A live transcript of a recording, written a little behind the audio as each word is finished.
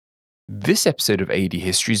This episode of AD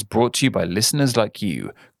History is brought to you by listeners like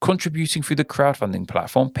you, contributing through the crowdfunding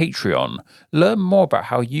platform Patreon. Learn more about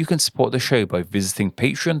how you can support the show by visiting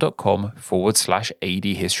patreon.com/AD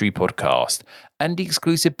History Podcast and the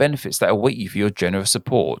exclusive benefits that await you for your generous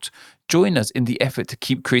support. Join us in the effort to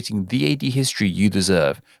keep creating the AD History you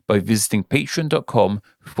deserve by visiting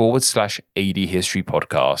patreon.com/AD History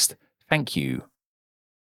Podcast. Thank you.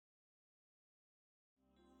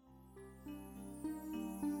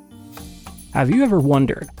 Have you ever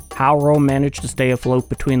wondered how Rome managed to stay afloat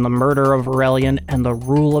between the murder of Aurelian and the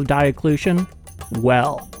rule of Diocletian?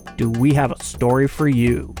 Well, do we have a story for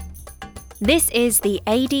you? This is the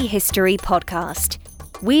AD History Podcast,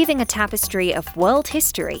 weaving a tapestry of world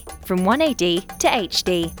history from 1AD to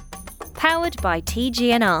HD. Powered by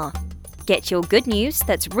TGNR. Get your good news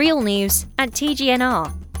that's real news at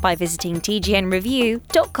TGNR by visiting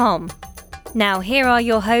tgnreview.com. Now here are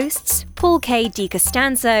your hosts, Paul K.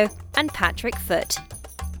 DiCostanzo and Patrick Foote.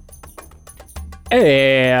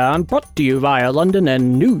 And brought to you via London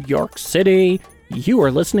and New York City, you are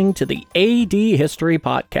listening to the AD History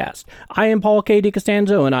Podcast. I am Paul K.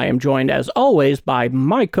 DiCostanzo, and I am joined, as always, by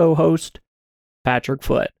my co-host, Patrick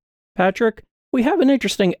Foote. Patrick, we have an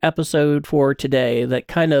interesting episode for today that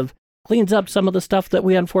kind of cleans up some of the stuff that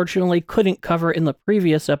we unfortunately couldn't cover in the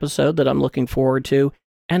previous episode that I'm looking forward to,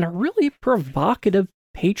 and a really provocative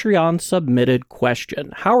Patreon-submitted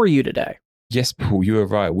question. How are you today? Yes, Paul, you were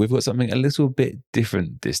right. We've got something a little bit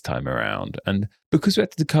different this time around. And because we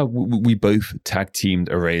had to cover, we both tag teamed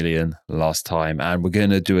Aurelian last time, and we're going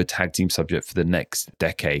to do a tag team subject for the next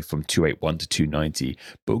decade from 281 to 290.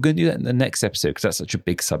 But we're going to do that in the next episode because that's such a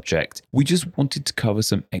big subject. We just wanted to cover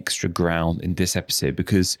some extra ground in this episode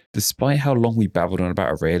because despite how long we babbled on about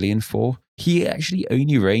Aurelian for, he actually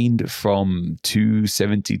only reigned from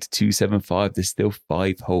 270 to 275. There's still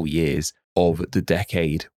 5 whole years of the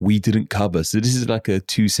decade we didn't cover. So this is like a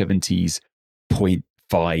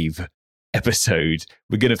 270s.5 episode.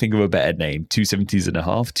 We're going to think of a better name. 270s and a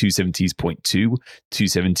half, 270s.2,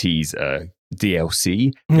 270s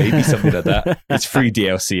DLC, maybe something like that. It's free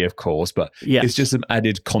DLC, of course, but Yes. It's just some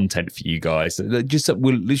added content for you guys. Just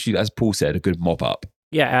we'll literally, as Paul said, a good mop up.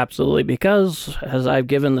 Yeah, absolutely, because as I've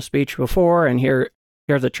given the speech before, and here's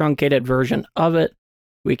a truncated version of it,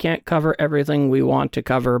 we can't cover everything we want to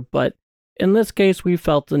cover, but in this case, we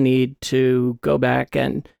felt the need to go back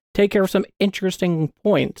and take care of some interesting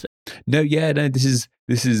points. No, this is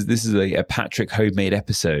a Patrick homemade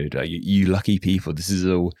episode. You lucky people. This is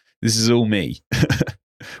all me.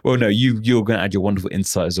 Well, no, you're going to add your wonderful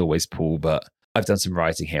insight as always, Paul, but I've done some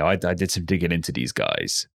writing here. I did some digging into these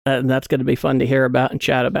guys. And that's going to be fun to hear about and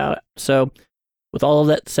chat about. So, with all of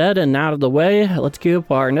that said and out of the way, let's cue up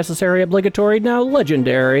our necessary, obligatory, now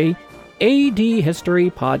legendary AD History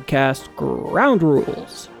Podcast ground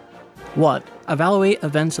rules. 1. Evaluate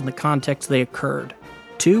events in the context they occurred.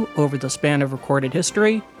 2. Over the span of recorded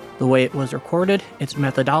history, the way it was recorded, its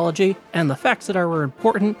methodology, and the facts that are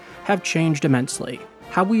important have changed immensely.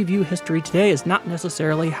 How we view history today is not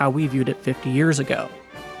necessarily how we viewed it 50 years ago.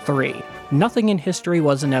 3. Nothing in history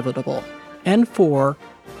was inevitable. And 4.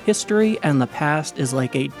 History and the past is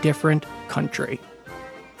like a different country.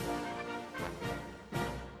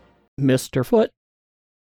 Mr. Foote,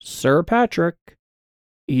 Sir Patrick,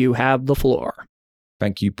 you have the floor.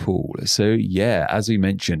 Thank you, Paul. So yeah, as we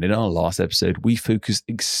mentioned in our last episode, we focused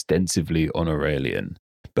extensively on Aurelian,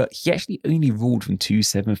 but he actually only ruled from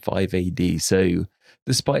 275 AD. So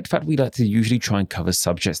despite the fact we like to usually try and cover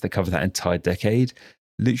subjects that cover that entire decade,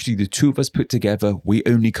 literally the two of us put together, we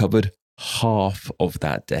only covered half of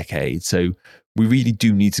that decade. So we really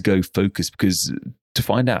do need to go focus because to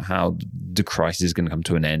find out how the crisis is going to come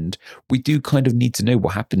to an end, we do kind of need to know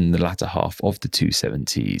what happened in the latter half of the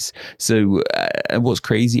 270s. So what's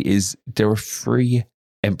crazy is there are 3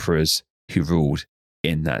 emperors who ruled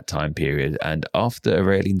in that time period. And after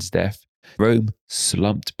Aurelian's death, Rome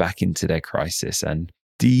slumped back into their crisis. And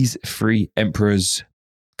these 3 emperors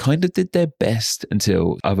kind of did their best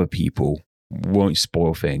until other people, won't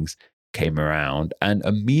spoil things, came around. And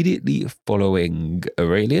immediately following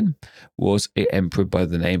Aurelian was an emperor by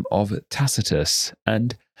the name of Tacitus.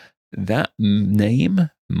 And that name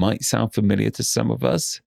might sound familiar to some of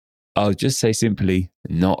us. I'll just say simply,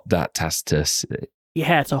 not that Tacitus.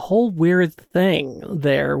 Yeah, it's a whole weird thing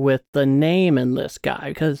there with the name in this guy,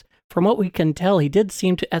 because from what we can tell, he did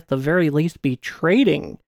seem to, at the very least, be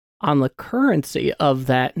trading on the currency of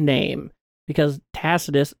that name. Because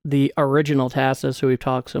Tacitus, the original Tacitus who we've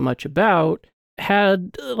talked so much about,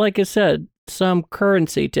 had, like I said, some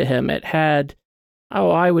currency to him. It had,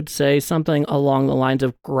 I would say something along the lines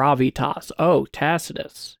of gravitas. Oh,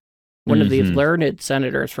 Tacitus. one of these learned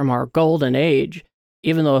senators from our golden age,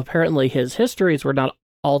 even though apparently his histories were not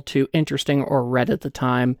all too interesting or read at the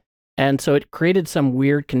time. And so it created some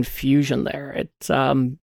weird confusion there.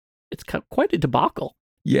 It's quite a debacle.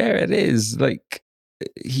 Yeah, it is. Like,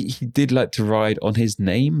 he did like to ride on his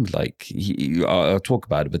name. Like, I'll talk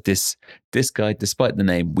about it, but this guy, despite the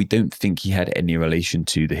name, we don't think he had any relation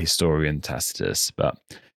to the historian Tacitus. But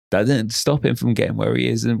that didn't stop him from getting where he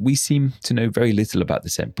is. And we seem to know very little about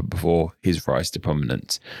this emperor before his rise to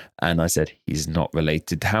prominence. And I said he's not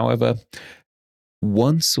related. However,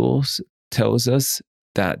 one source tells us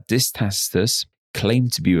that this Tacitus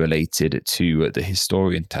claimed to be related to the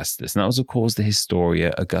historian Tacitus. And that was, of course, the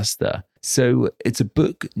Historia Augusta. So it's a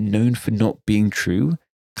book known for not being true,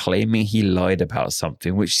 claiming he lied about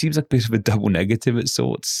something, which seems like a bit of a double negative at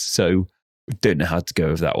sorts. So don't know how to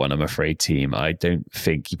go with that one, I'm afraid, team. I don't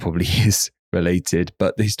think he probably is related,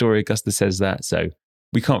 but the Historia Augusta says that, so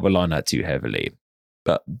we can't rely on that too heavily.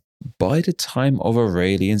 But by the time of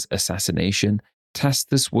Aurelian's assassination,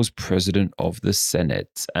 Tacitus was president of the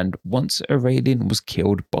Senate, and once Aurelian was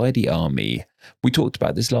killed by the army, we talked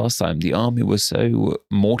about this last time, the army was so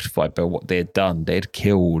mortified by what they had done. They had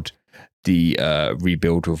killed the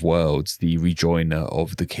rebuilder of worlds, the rejoiner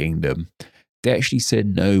of the kingdom. They actually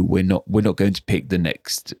said, no, we're not going to pick the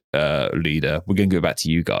next leader. We're going to go back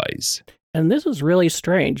to you guys. And this is really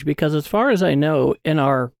strange because as far as I know, in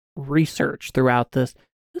our research throughout this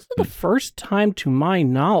is the first time to my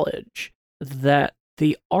knowledge that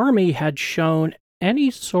the army had shown any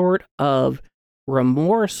sort of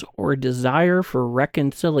remorse or desire for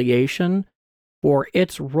reconciliation for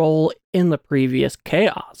its role in the previous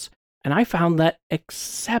chaos. And I found that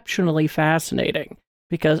exceptionally fascinating,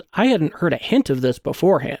 because I hadn't heard a hint of this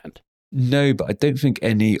beforehand. No, but I don't think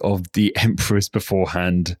any of the emperors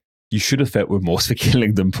beforehand, you should have felt remorse for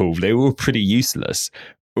killing them, Paul. They were pretty useless.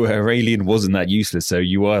 Aurelian wasn't that useless, so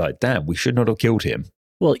you are like, damn, we should not have killed him.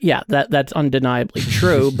 Well, yeah, that's undeniably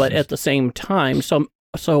true, but at the same time,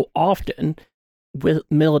 so often with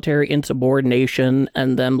military insubordination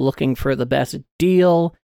and them looking for the best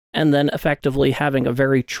deal, and then effectively having a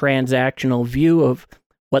very transactional view of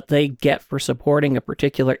what they get for supporting a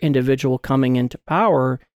particular individual coming into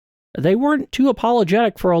power, they weren't too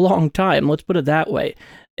apologetic for a long time, let's put it that way.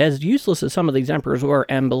 As useless as some of these emperors were,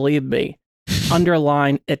 and believe me,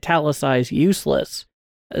 underline, italicize useless,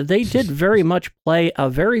 they did very much play a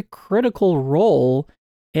very critical role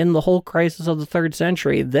in the whole crisis of the 3rd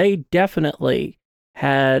century. They definitely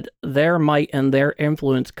had their might and their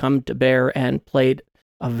influence come to bear and played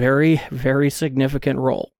a very, very significant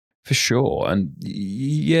role. For sure. And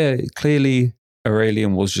yeah, clearly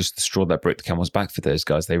Aurelian was just the straw that broke the camel's back for those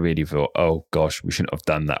guys. They really thought, oh gosh, we shouldn't have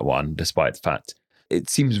done that one, despite the fact it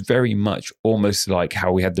seems very much almost like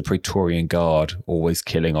how we had the Praetorian Guard always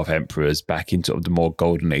killing off emperors back into the more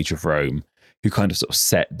golden age of Rome, who kind of sort of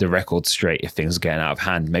set the record straight if things were getting out of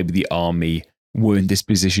hand. Maybe the army were in this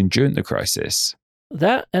position during the crisis.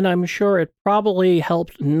 That, and I'm sure it probably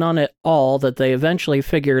helped none at all that they eventually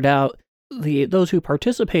figured out those who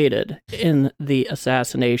participated in the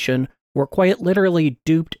assassination were quite literally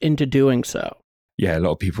duped into doing so. Yeah, a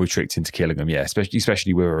lot of people were tricked into killing them, yeah,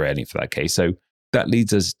 especially with Aurelian for that case. So that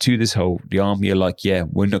leads us to this the army are like, yeah,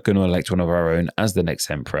 we're not going to elect one of our own as the next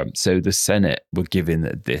emperor. So the Senate were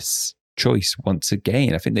given this choice once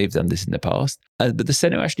again. I think they've done this in the past. But the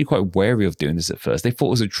Senate were actually quite wary of doing this at first. They thought it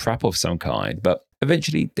was a trap of some kind, but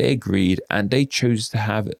eventually they agreed and they chose to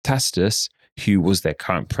have Tacitus, who was their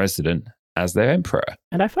current president, as their emperor.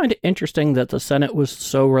 And I find it interesting that the Senate was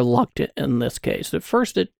so reluctant in this case. At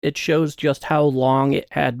first, it shows just how long it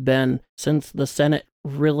had been since the Senate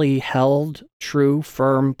really held true,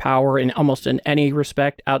 firm power in almost in any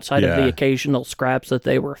respect outside of the occasional scraps that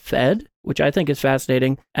they were fed, which I think is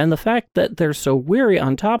fascinating. And the fact that they're so weary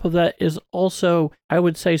on top of that is also, I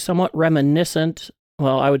would say, somewhat reminiscent,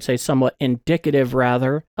 well, I would say somewhat indicative,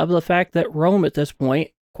 rather, of the fact that Rome at this point,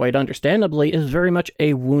 quite understandably, is very much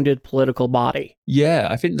a wounded political body. Yeah,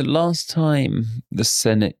 I think the last time the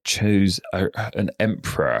Senate chose an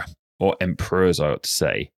emperor, or emperors, I ought to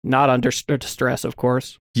say. Not under distress, of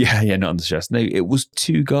course. Yeah, not under distress. No, it was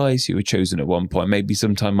 2 guys who were chosen at one point, maybe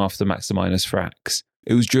sometime after Maximinus Thrax.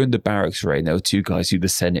 It was during the Barracks reign. There were 2 guys who the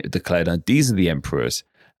Senate declared, these are the emperors.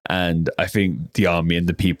 And I think the army and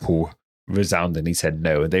the people resoundingly said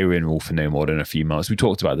no, and they were in rule for no more than a few months. We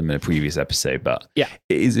talked about them in a previous episode, but yeah,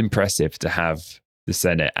 it is impressive to have the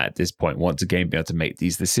Senate at this point once again be able to make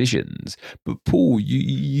these decisions. But Paul,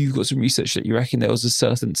 you've got some research that you reckon there was a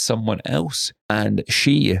certain someone else, and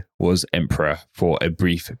she was emperor for a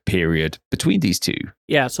brief period between these two.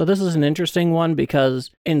 Yeah, so this is an interesting one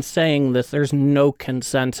because in saying this, there's no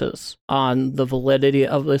consensus on the validity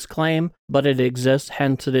of this claim, but it exists,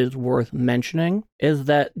 hence it is worth mentioning, is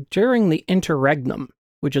that during the interregnum,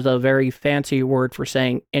 which is a very fancy word for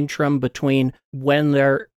saying interim between when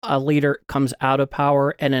a leader comes out of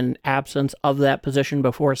power and an absence of that position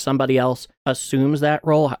before somebody else assumes that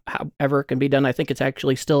role, however it can be done. I think it's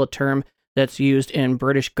actually still a term that's used in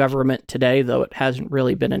British government today, though it hasn't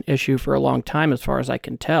really been an issue for a long time as far as I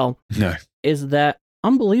can tell. No. Is that,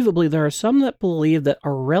 unbelievably, there are some that believe that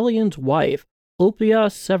Aurelian's wife, Ulpia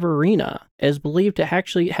Severina, is believed to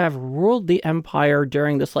actually have ruled the empire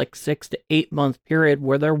during this 6 to 8 month period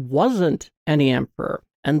where there wasn't any emperor.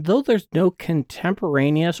 And though there's no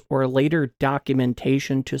contemporaneous or later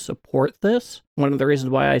documentation to support this, one of the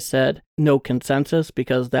reasons why I said no consensus,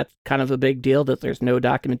 because that's kind of a big deal that there's no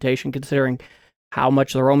documentation considering how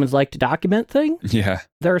much the Romans like to document things. Yeah.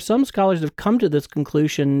 There are some scholars that have come to this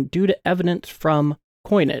conclusion due to evidence from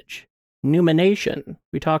coinage. Numination.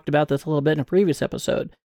 We talked about this a little bit in a previous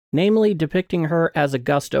episode, namely depicting her as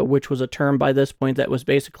Augusta, which was a term by this point that was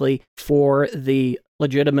basically for the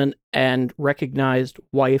legitimate and recognized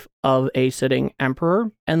wife of a sitting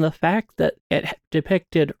emperor, and the fact that it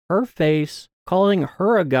depicted her face, calling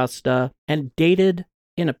her Augusta, and dated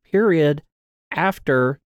in a period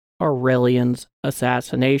after Aurelian's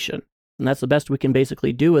assassination. And that's the best we can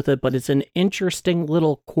basically do with it, but it's an interesting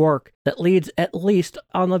little quirk that leads, at least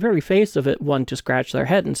on the very face of it, one to scratch their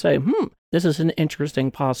head and say, this is an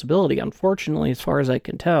interesting possibility. Unfortunately, as far as I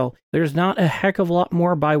can tell, there's not a heck of a lot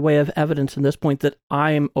more by way of evidence at this point that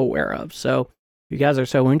I'm aware of. So if you guys are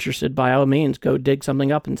so interested, by all means, go dig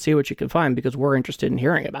something up and see what you can find, because we're interested in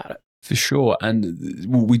hearing about it. For sure. And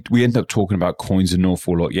we end up talking about coins an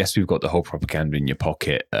awful lot. Yes, we've got the whole propaganda in your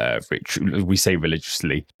pocket, which we say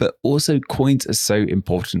religiously, but also coins are so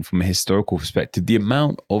important from a historical perspective. The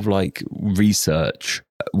amount of research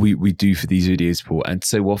we do for these videos, Paul, and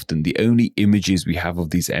so often the only images we have of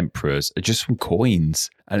these emperors are just from coins.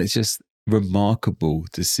 And it's just remarkable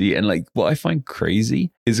to see. And what I find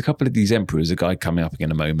crazy is a couple of these emperors, a guy coming up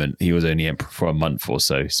in a moment, he was only emperor for a month or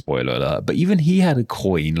so, spoiler alert, but even he had a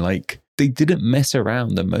coin. They didn't mess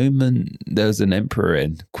around. The moment there was an emperor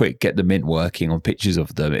in, quick, get the mint working on pictures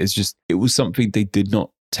of them. It was something they did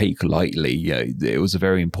not take lightly. It was a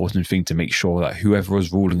very important thing to make sure that whoever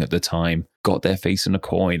was ruling at the time got their face on a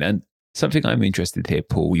coin. And something I'm interested here,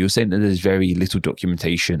 Paul, you're saying that there's very little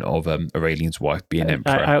documentation of Aurelian's wife being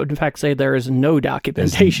emperor. I would in fact say there is no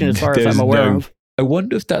documentation as far as I'm aware of. I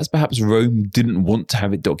wonder if that's perhaps Rome didn't want to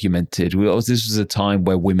have it documented. This was a time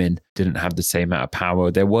where women didn't have the same amount of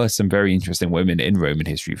power. There were some very interesting women in Roman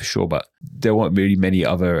history for sure, but there weren't really many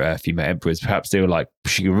other female emperors. Perhaps they were like,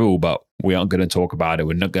 she can rule, but we aren't going to talk about it.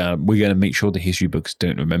 We're going to make sure the history books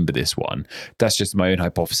don't remember this one. That's just my own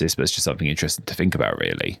hypothesis, but it's just something interesting to think about,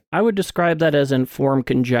 really. I would describe that as informed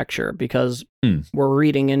conjecture because we're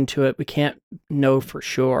reading into it. We can't know for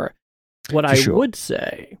sure. What I would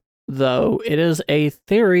say, though, it is a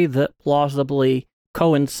theory that plausibly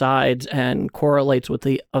coincides and correlates with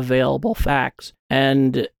the available facts.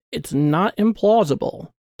 And it's not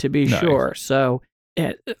implausible, to be sure. So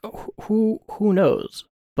who knows?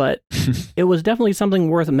 But it was definitely something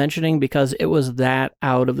worth mentioning because it was that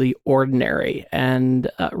out of the ordinary and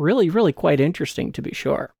really, really quite interesting, to be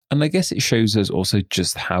sure. And I guess it shows us also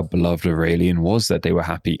just how beloved Aurelian was, that they were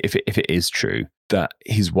happy, if it is true, that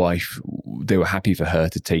his wife, they were happy for her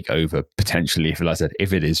to take over, potentially,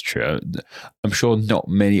 if it is true. I'm sure not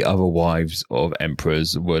many other wives of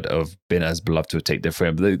emperors would have been as beloved to take their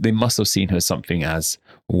throne, but they must have seen her something as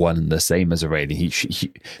one and the same as Aurelian.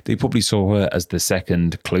 They probably saw her as the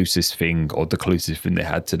second closest thing, or the closest thing they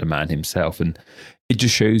had to the man himself. And it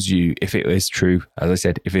just shows you, if it is true, as I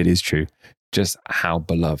said, if it is true, just how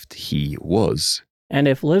beloved he was. And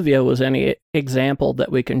if Livia was any example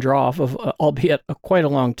that we can draw off of, albeit quite a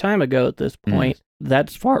long time ago at this point,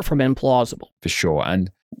 that's far from implausible. For sure.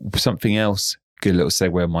 And something else, good little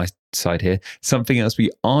segue on my side here, something else we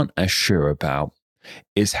aren't as sure about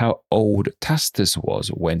is how old Tacitus was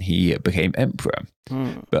when he became emperor.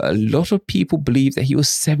 But a lot of people believe that he was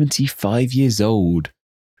 75 years old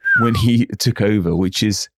when he took over, which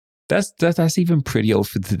is That's even pretty old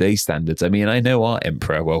for today's standards. I mean, I know our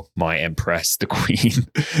emperor, well, my empress, the queen,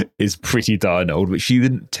 is pretty darn old, but she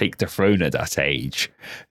didn't take the throne at that age.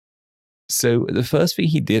 So the first thing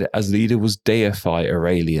he did as leader was deify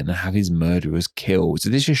Aurelian and have his murderers killed. So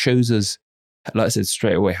this just shows us like I said,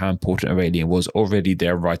 straight away how important Aurelian was. Already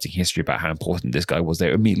they're writing history about how important this guy was.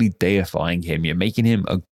 They're immediately deifying him. You're making him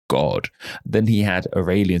a god. Then he had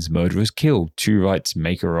Aurelian's murderers killed. 2 rights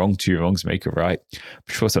make a wrong, 2 wrongs make a right. I'm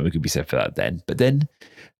sure something could be said for that then. But then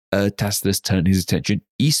Tacitus turned his attention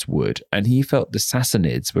eastward, and he felt the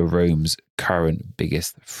Sassanids were Rome's current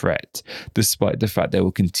biggest threat, despite the fact there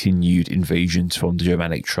were continued invasions from the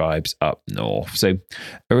Germanic tribes up north. So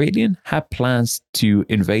Aurelian had plans to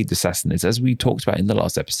invade the Sassanids. As we talked about in the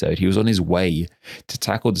last episode, he was on his way to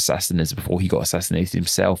tackle the Sassanids before he got assassinated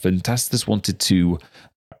himself, and Tacitus wanted to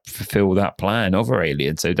fulfill that plan of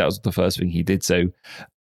Aurelian. So that was the first thing he did. So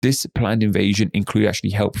this planned invasion included actually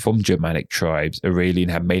help from Germanic tribes Aurelian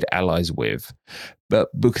had made allies with. But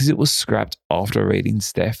because it was scrapped after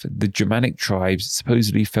Aurelian's death, the Germanic tribes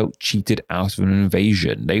supposedly felt cheated out of an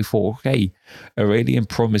invasion. They thought, okay, Aurelian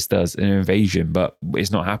promised us an invasion, but it's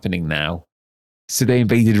not happening now. So they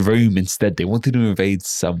invaded Rome instead. They wanted to invade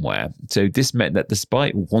somewhere. So this meant that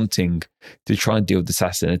despite wanting to try and deal with the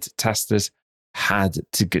Sassanids, Tacitus had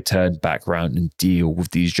to turn back around and deal with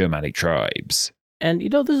these Germanic tribes. And,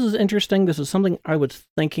 this is interesting. This is something I was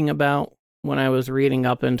thinking about when I was reading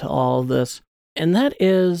up into all of this. And that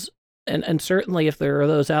is, and certainly if there are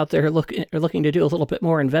those out there looking to do a little bit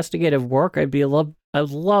more investigative work, I'd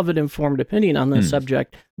love an informed opinion on this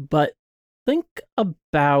subject. But think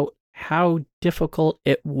about how difficult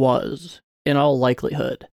it was, in all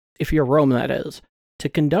likelihood, if you're Rome, that is, to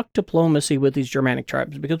conduct diplomacy with these Germanic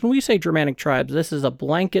tribes. Because when we say Germanic tribes, this is a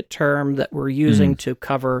blanket term that we're using to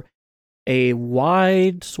cover a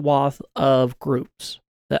wide swath of groups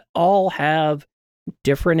that all have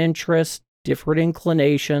different interests, different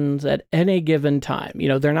inclinations at any given time.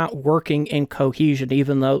 They're not working in cohesion,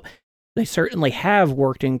 even though they certainly have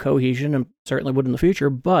worked in cohesion and certainly would in the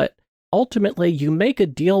future. But ultimately, you make a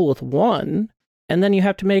deal with one, and then you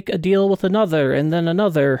have to make a deal with another, and then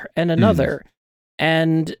another, and another.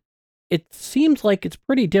 And it seems like it's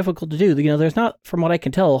pretty difficult to do. There's not, from what I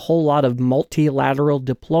can tell, a whole lot of multilateral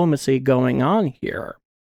diplomacy going on here.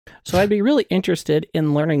 So I'd be really interested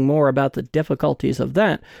in learning more about the difficulties of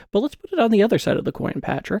that. But let's put it on the other side of the coin,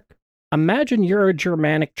 Patrick. Imagine you're a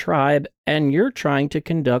Germanic tribe and you're trying to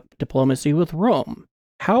conduct diplomacy with Rome.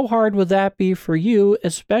 How hard would that be for you,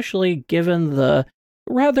 especially given the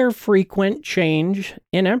rather frequent change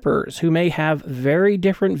in emperors who may have very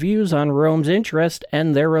different views on Rome's interest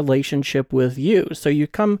and their relationship with you? So you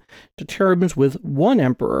come to terms with one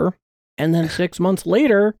emperor, and then 6 months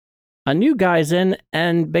later, a new guy's in,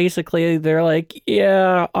 and basically they're like,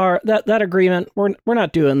 yeah, that agreement, we're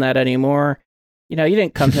not doing that anymore. You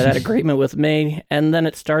didn't come to that agreement with me. And then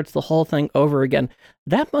it starts the whole thing over again.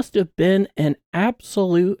 That must have been an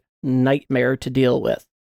absolute nightmare to deal with.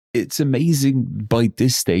 It's amazing by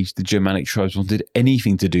this stage the Germanic tribes wanted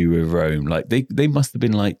anything to do with Rome. Like they must have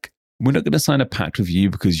been like, we're not going to sign a pact with you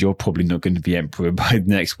because you're probably not going to be emperor by the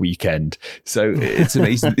next weekend. So it's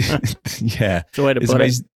amazing. Yeah. It's a way to put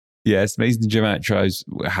it. Yeah, it's amazing the Germanic tribes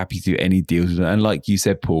were happy to do any deals with them. And like you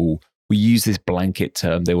said, Paul, we use this blanket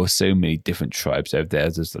term. There were so many different tribes over there.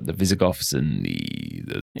 There's like the Visigoths and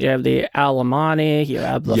you have the Alemanni, you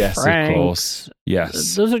have the Franks. Yes, of course.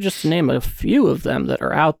 Yes. Those are just to name a few of them that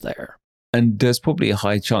are out there. And there's probably a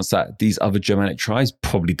high chance that these other Germanic tribes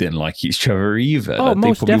probably didn't like each other either. Oh,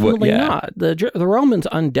 most definitely not. The Romans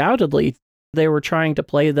undoubtedly, they were trying to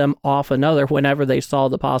play them off another whenever they saw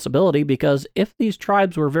the possibility, because if these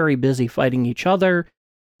tribes were very busy fighting each other,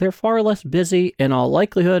 they're far less busy in all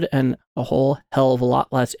likelihood and a whole hell of a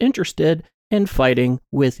lot less interested in fighting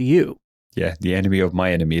with you. Yeah, the enemy of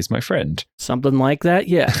my enemy is my friend. Something like that,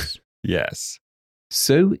 yes. Yes.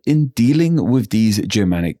 So in dealing with these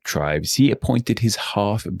Germanic tribes, he appointed his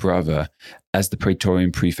half-brother as the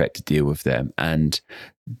Praetorian prefect to deal with them. And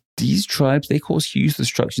these tribes, they caused huge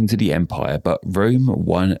destruction to the empire, but Rome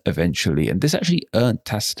won eventually. And this actually earned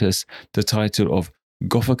Tacitus the title of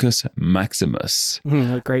Gothicus Maximus.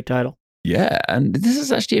 A great title. Yeah, and this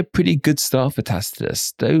is actually a pretty good start for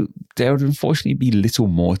Tacitus, though there would unfortunately be little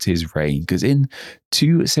more to his reign, because in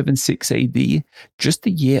 276 AD, just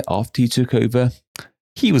a year after he took over,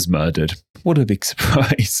 he was murdered. What a big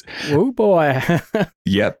surprise. Oh boy.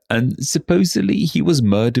 Yep, and supposedly he was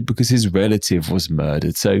murdered because his relative was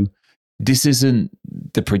murdered. So this isn't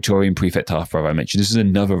the Praetorian prefect half-brother I mentioned. This is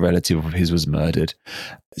another relative of his was murdered.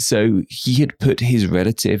 So he had put his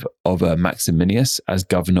relative of Maximinus as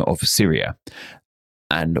governor of Syria.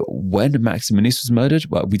 And when Maximinus was murdered,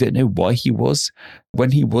 well, we don't know why he was.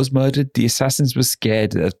 When he was murdered, the assassins were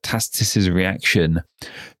scared of Tacitus's reaction.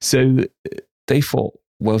 So they thought,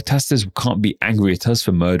 well, Tacitus can't be angry at us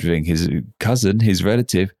for murdering his cousin, his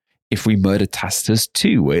relative, if we murder Tacitus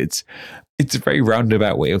too. It's a very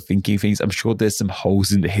roundabout way of thinking things. I'm sure there's some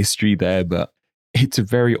holes in the history there, but it's a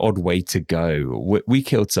very odd way to go. We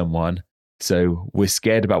killed someone, so we're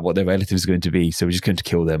scared about what their relative is going to be, so we're just going to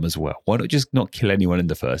kill them as well. Why not just not kill anyone in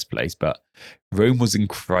the first place? But Rome was in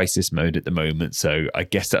crisis mode at the moment, so I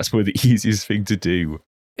guess that's probably the easiest thing to do.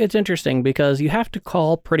 It's interesting because you have to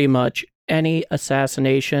call pretty much any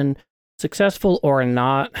assassination, successful or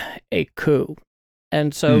not, a coup.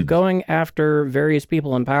 And so going after various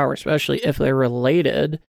people in power, especially if they're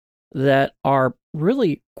related, that are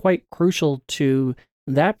really quite crucial to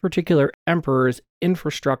that particular emperor's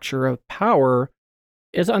infrastructure of power,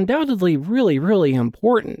 is undoubtedly really, really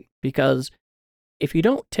important. Because if you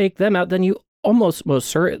don't take them out, then you almost most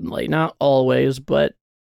certainly, not always, but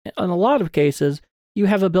in a lot of cases, you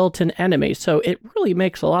have a built-in enemy. So it really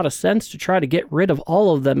makes a lot of sense to try to get rid of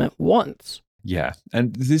all of them at once. Yeah,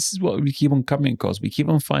 and this is what we keep on coming across. We keep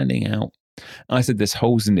on finding out. I said there's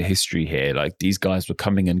holes in the history here. Like, these guys were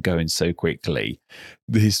coming and going so quickly.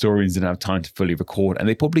 The historians didn't have time to fully record, and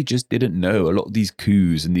they probably just didn't know. A lot of these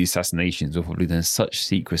coups and these assassinations were probably done in such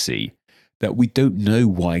secrecy that we don't know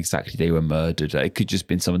why exactly they were murdered. It could just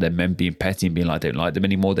been some of their men being petty and being like, I don't like them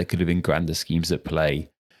anymore. There could have been grander schemes at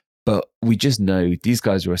play. But we just know these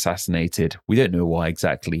guys were assassinated. We don't know why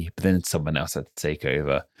exactly, but then someone else had to take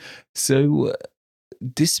over. So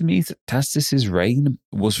this means that Tacitus's reign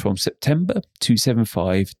was from September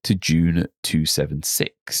 275 to June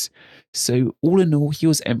 276. So all in all, he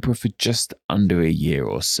was emperor for just under a year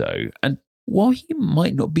or so. And while he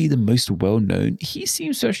might not be the most well-known, he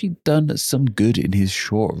seems to have actually done some good in his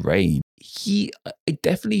short reign. I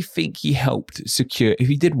definitely think he helped secure, if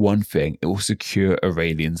he did one thing, it will secure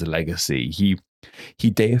Aurelian's legacy. He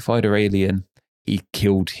deified Aurelian, he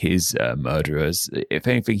killed his murderers. If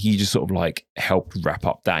anything, he just sort of like helped wrap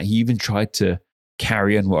up that. He even tried to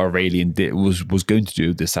carry on what Aurelian did, was going to do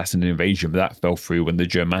with the Sassanid invasion, but that fell through when the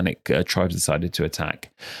Germanic tribes decided to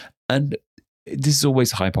attack. And this is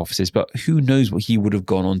always a hypothesis, but who knows what he would have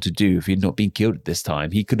gone on to do if he had not been killed at this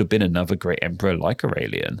time. He could have been another great emperor like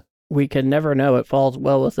Aurelian. We can never know. It falls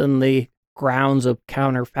well within the grounds of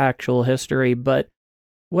counterfactual history, but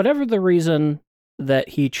whatever the reason that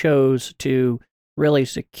he chose to really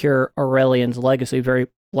secure Aurelian's legacy, very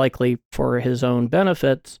likely for his own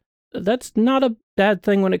benefits, that's not a bad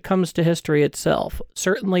thing when it comes to history itself.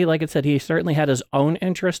 Certainly, like I said, he certainly had his own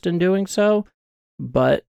interest in doing so,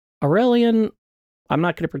 but Aurelian, I'm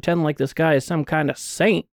not going to pretend like this guy is some kind of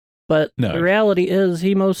saint. But No. The reality is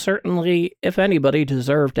he most certainly, if anybody,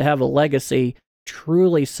 deserved to have a legacy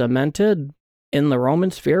truly cemented in the Roman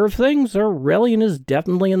sphere of things. Aurelian is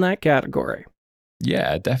definitely in that category.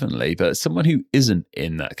 Yeah, definitely. But someone who isn't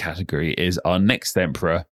in that category is our next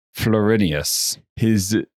emperor, Florinius.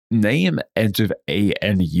 His name ends with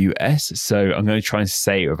A-N-U-S, so I'm going to try and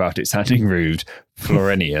say it without it sounding rude.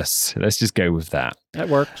 Florinius. Let's just go with that. That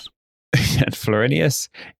works. And Florinius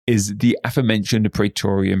is the aforementioned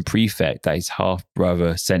Praetorian prefect that his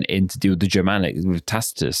half-brother sent in to deal with the Germanic with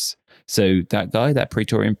Tacitus. So that guy, that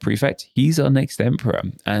Praetorian prefect, he's our next emperor.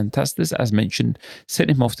 And Tacitus, as mentioned,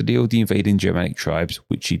 sent him off to deal with the invading Germanic tribes,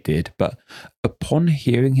 which he did. But upon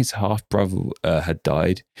hearing his half-brother had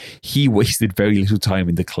died, he wasted very little time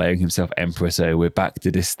in declaring himself emperor. So we're back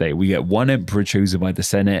to this state. We get one emperor chosen by the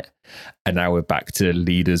Senate, and now we're back to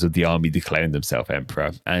leaders of the army declaring themselves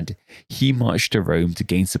emperor. And he marched to Rome to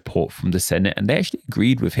gain support from the Senate, and they actually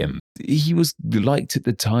agreed with him. He was liked at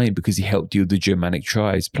the time because he helped deal with the Germanic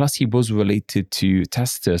tribes. Plus, he was related to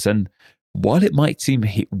Tacitus. And while it might seem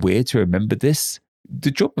weird to remember this, the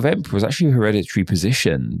job of emperor was actually a hereditary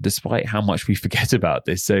position, despite how much we forget about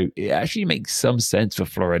this. So it actually makes some sense for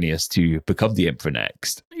Florinius to become the emperor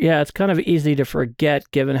next. Yeah, it's kind of easy to forget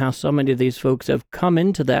given how so many of these folks have come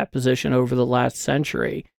into that position over the last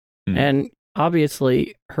century. And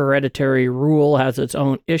obviously, hereditary rule has its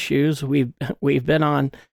own issues. We've been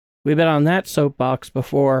on that soapbox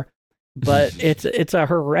before, but it's a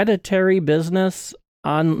hereditary business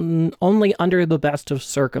only under the best of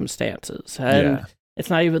circumstances. And it's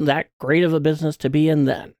not even that great of a business to be in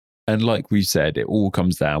then. And like we said, it all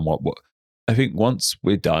comes down what I think once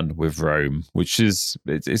we're done with Rome, which is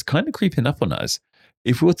it's kind of creeping up on us.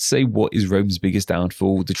 If we were to say what is Rome's biggest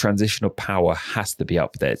downfall, the transition of power has to be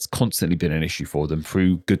up there. It's constantly been an issue for them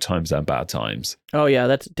through good times and bad times. Oh yeah,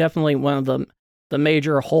 that's definitely one of the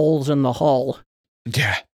major holes in the hull.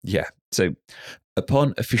 Yeah. So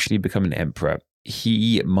upon officially becoming emperor,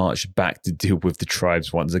 he marched back to deal with the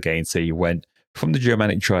tribes once again. So he went from the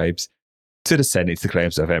Germanic tribes to the Senate to declare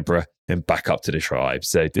himself emperor, then back up to the tribes.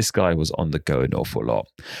 So this guy was on the go an awful lot.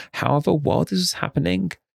 However, while this was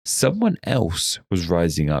happening, someone else was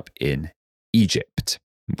rising up in Egypt.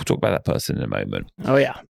 We'll talk about that person in a moment. Oh,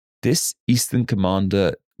 yeah. This Eastern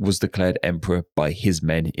commander was declared emperor by his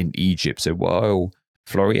men in Egypt. So while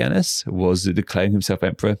Florianus was declaring himself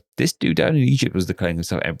emperor, this dude down in Egypt was declaring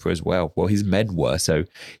himself emperor as well. Well, his men were. So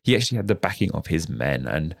he actually had the backing of his men.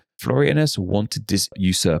 And Florianus wanted this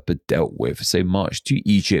usurper dealt with, so marched to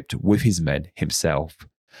Egypt with his men himself.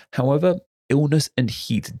 However, illness and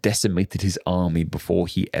heat decimated his army before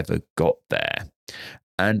he ever got there.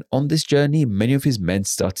 And on this journey, many of his men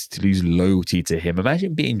started to lose loyalty to him.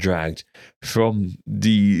 Imagine being dragged from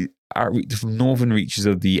the northern reaches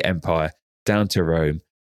of the empire down to Rome,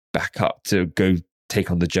 back up to go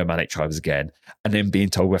take on the Germanic tribes again, and then being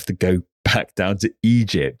told we have to go back down to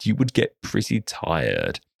Egypt. You would get pretty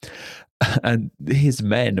tired. And his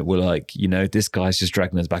men were like, this guy's just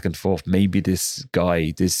dragging us back and forth. Maybe this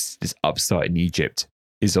guy, this upstart in Egypt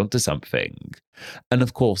is onto something. And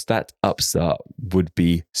of course, that upstart would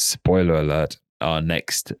be, spoiler alert, our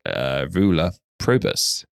next ruler,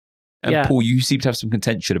 Probus. And Yeah. Paul, you seem to have some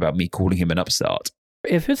contention about me calling him an upstart.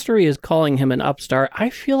 If history is calling him an upstart, I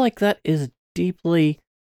feel like that is deeply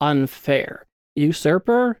unfair.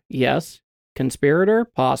 Usurper, yes. Conspirator,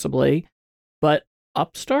 possibly. But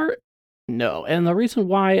upstart? No. And the reason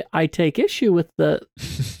why I take issue with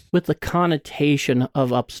the connotation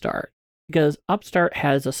of upstart, because upstart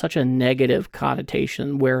has such a negative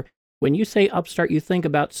connotation where when you say upstart, you think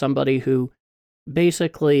about somebody who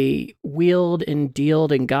basically wheeled and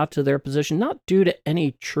dealed and got to their position, not due to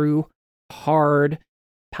any true, hard,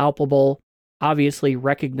 palpable, obviously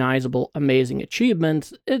recognizable, amazing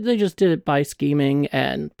achievements. They just did it by scheming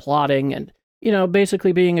and plotting and,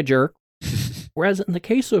 basically being a jerk. Whereas in the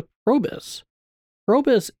case of Probus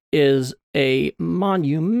is a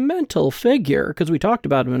monumental figure, because we talked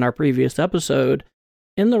about him in our previous episode,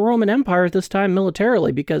 in the Roman Empire at this time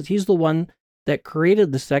militarily, because he's the one that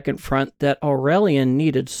created the second front that Aurelian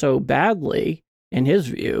needed so badly, in his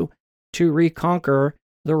view, to reconquer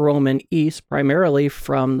the Roman East, primarily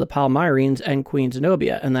from the Palmyrene and Queen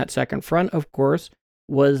Zenobia. And that second front, of course,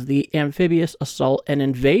 was the amphibious assault and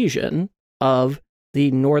invasion of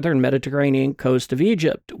the northern Mediterranean coast of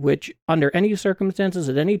Egypt, which under any circumstances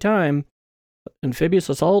at any time, amphibious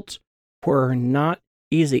assaults were not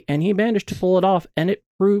easy. And he managed to pull it off, and it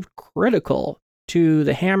proved critical to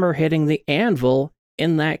the hammer hitting the anvil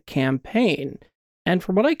in that campaign. And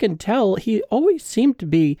from what I can tell, he always seemed to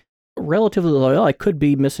be relatively loyal. I could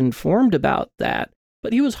be misinformed about that,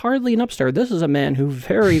 but he was hardly an upstart. This is a man who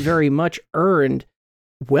very, very much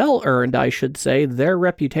well earned, I should say, their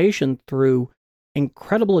reputation through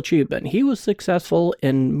incredible achievement. He was successful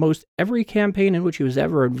in most every campaign in which he was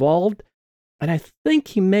ever involved, and I think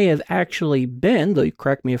he may have actually been, though you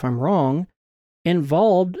correct me if I'm wrong,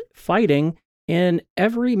 involved fighting in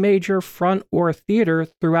every major front or theater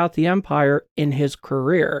throughout the empire in his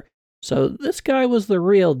career. So this guy was the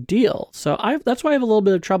real deal. So that's why I have a little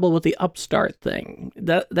bit of trouble with the upstart thing.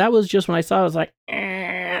 That was just when I saw it, I was like,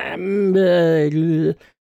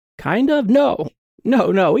 kind of? No,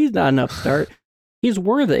 he's not an upstart. He's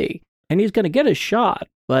worthy, and he's going to get a shot,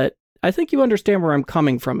 but I think you understand where I'm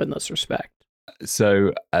coming from in this respect.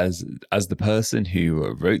 So as the person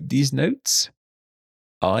who wrote these notes,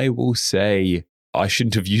 I will say I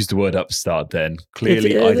shouldn't have used the word upstart then.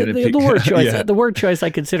 Clearly, I didn't pick... The word choice, Yeah. the word choice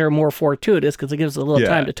I consider more fortuitous because it gives a little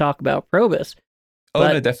time to talk about Probus.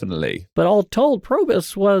 No, definitely. But all told,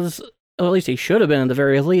 Probus was, or at least he should have been at the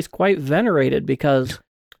very least, quite venerated because,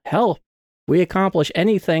 hell, we accomplish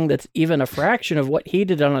anything that's even a fraction of what he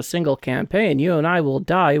did on a single campaign, you and I will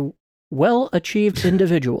die well-achieved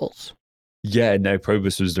individuals. Yeah, no,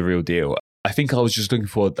 Probus was the real deal. I think I was just looking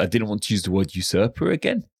for, I didn't want to use the word usurper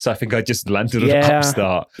again. So I think I just landed on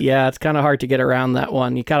upstart. Yeah, it's kind of hard to get around that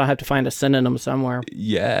one. You kind of have to find a synonym somewhere.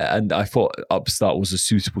 Yeah, and I thought upstart was a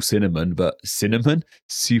suitable synonym, but suitable.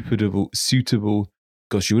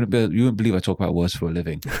 Gosh, you wouldn't believe I talk about words for a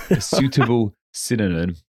living. A suitable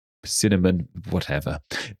synonym, whatever.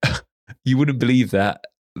 You wouldn't believe that,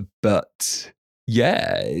 but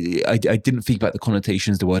yeah, I didn't think about the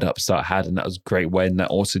connotations the word upstart had, and that was great when that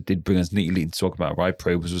also did bring us neatly into talking about why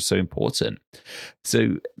Probus was so important.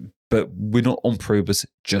 So, but we're not on Probus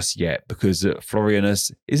just yet because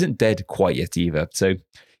Florianus isn't dead quite yet either. So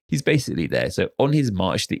he's basically there. So on his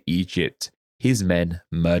march to Egypt, his men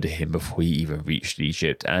murder him before he even reached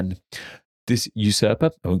Egypt. And this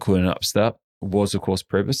usurper, I won't call him an upstart, was of course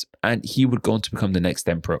Probus, and he would go on to become the next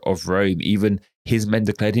emperor of Rome. Even his men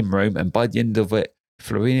declared him Rome, and by the end of it,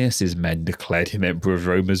 Florianus's men declared him emperor of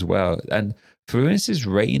Rome as well. And Florianus's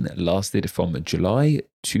reign lasted from July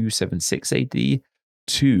 276 AD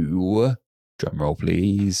to, drumroll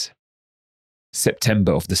please,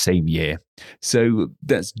 September of the same year. So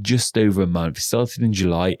that's just over a month. He started in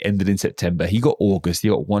July, ended in September. He got August. He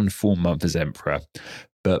got 1 full month as emperor.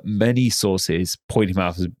 But many sources point him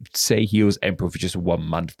out to say he was emperor for just 1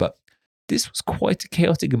 month. But this was quite a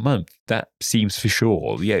chaotic month. That seems for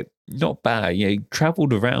sure. Yeah, not bad. Yeah, he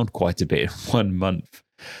traveled around quite a bit in 1 month.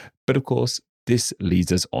 But of course, this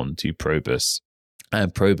leads us on to Probus.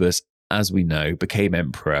 And Probus, as we know, became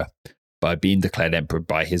emperor by being declared emperor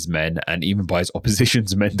by his men, and even by his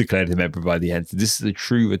opposition's men declared him emperor by the end. So this is a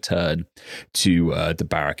true return to the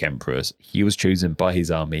Barak emperors. He was chosen by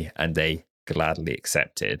his army, and they gladly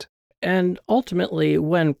accepted. And ultimately,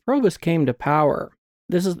 when Probus came to power,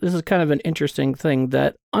 this is kind of an interesting thing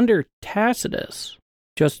that under Tacitus,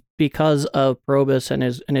 just because of Probus and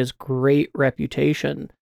his great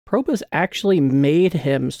reputation, Probus actually made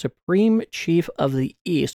him supreme chief of the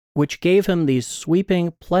East, which gave him these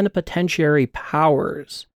sweeping plenipotentiary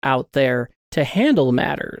powers out there to handle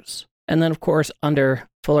matters. And then, of course, under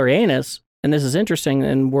Valerianus, and this is interesting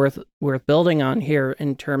and worth building on here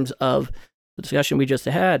in terms of the discussion we just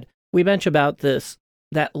had, we mentioned about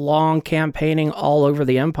that long campaigning all over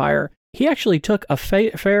the empire. He actually took a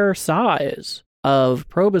fair size of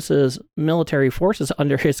Probus's military forces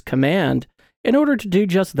under his command in order to do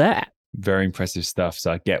just that. Very impressive stuff.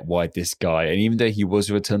 So I get why this guy, and even though he was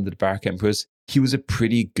a return to the Barak emperors, he was a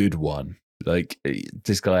pretty good one. Like,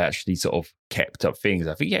 this guy actually sort of kept up things.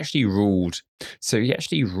 I think he actually ruled. So he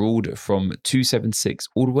actually ruled from 276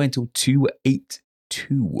 all the way until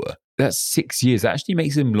 282. That's 6 years. That actually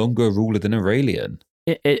makes him longer a ruler than Aurelian.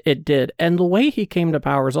 It did. And the way he came to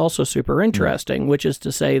power is also super interesting, which is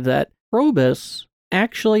to say that Probus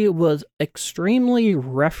actually was extremely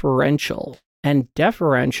referential and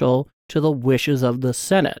deferential to the wishes of the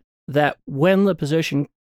Senate. That when the position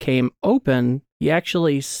came open, he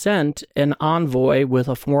actually sent an envoy with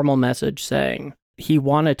a formal message saying he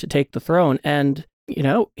wanted to take the throne. And,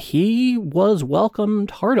 he was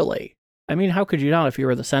welcomed heartily. I mean, how could you not if you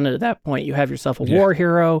were the Senate at that point? You have yourself a war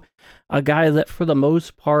hero, a guy that for the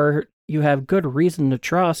most part you have good reason to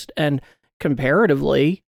trust. And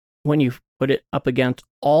comparatively, when you put it up against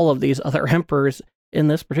all of these other emperors in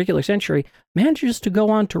this particular century, manages to go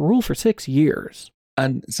on to rule for 6 years.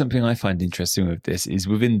 And something I find interesting with this is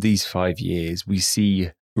within these 5 years, we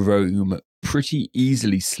see Rome pretty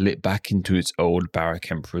easily slip back into its old Barak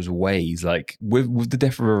emperor's ways. Like with the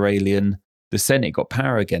death of Aurelian, the Senate got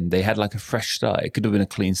power again. They had like a fresh start. It could have been a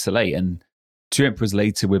clean slate. And 2 emperors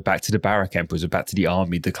later, we're back to the Barak emperors. We're back to the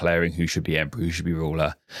army declaring who should be emperor, who should be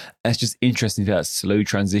ruler. And it's just interesting that slow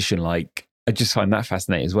transition. Like, I just find that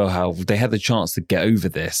fascinating as well, how they had the chance to get over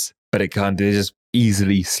this, but it kind of just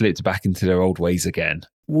easily slipped back into their old ways again.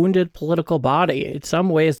 Wounded political body. In some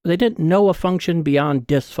ways, they didn't know a function beyond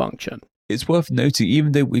dysfunction. It's worth noting,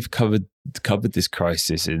 even though we've covered this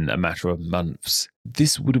crisis in a matter of months,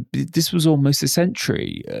 this was almost a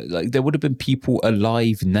century. Like, there would have been people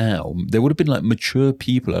alive now. There would have been like mature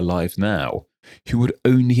people alive now who would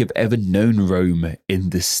only have ever known Rome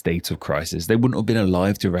in this state of crisis. They wouldn't have been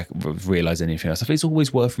alive to realize anything else. I think it's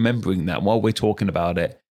always worth remembering that while we're talking about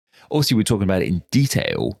it. Obviously, we're talking about it in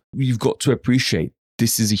detail. You've got to appreciate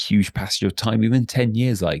this is a huge passage of time. Even 10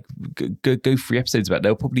 years, like go 3 episodes back.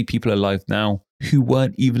 There are probably people alive now who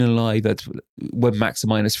weren't even alive when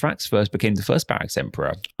Maximinus Thrax first became the first Barak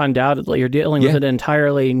emperor. Undoubtedly, you're dealing with an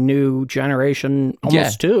entirely new generation,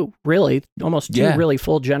 almost two really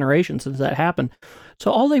full generations since that happened. So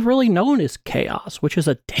all they've really known is chaos, which is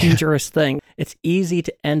a dangerous thing. It's easy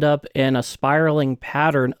to end up in a spiraling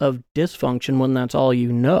pattern of dysfunction when that's all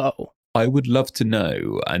you know. I would love to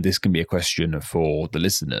know, and this can be a question for the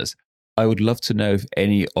listeners, I would love to know if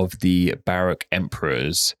any of the Barak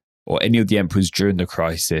emperors or any of the emperors during the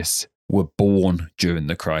crisis were born during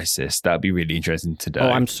the crisis. That'd be really interesting to know. Oh,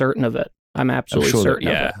 I'm certain of it. I'm absolutely certain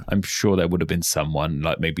of it. I'm sure there would have been someone,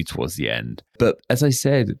 like maybe towards the end. But as I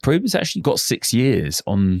said, Probus actually got 6 years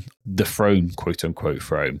on the throne, quote unquote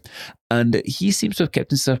throne. And he seems to have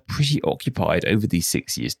kept himself pretty occupied over these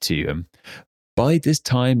 6 years too. By this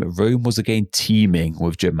time, Rome was again teeming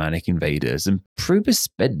with Germanic invaders, and Probus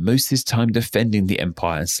spent most of his time defending the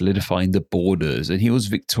empire and solidifying the borders, and he was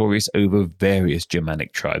victorious over various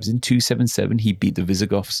Germanic tribes. In 277, he beat the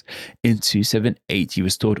Visigoths. In 278, he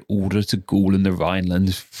restored order to Gaul and the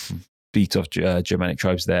Rhineland, beat off Germanic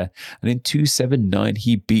tribes there. And in 279,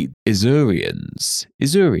 he beat Isaurians,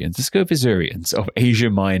 let's go with Isaurians of Asia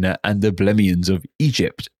Minor and the Blemians of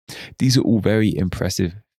Egypt. These are all very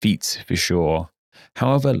impressive feats for sure.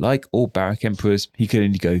 However, like all Barak emperors, he could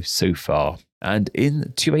only go so far. And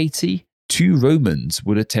in 280, 2 Romans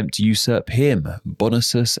would attempt to usurp him,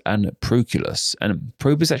 Bonosus and Proculus, and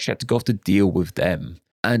Probus actually had to go off to deal with them.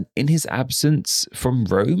 And in his absence from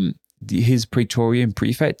Rome, his Praetorian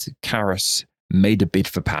prefect, Carus, made a bid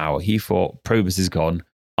for power. He thought, Probus is gone,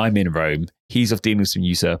 I'm in Rome, he's off dealing with some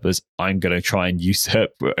usurpers, I'm going to try and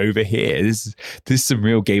usurp over here. This is some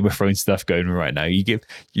real Game of Thrones stuff going on right now. You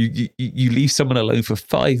leave someone alone for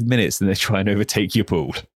 5 minutes and they try and overtake your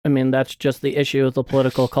pool. I mean, that's just the issue with the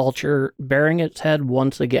political culture bearing its head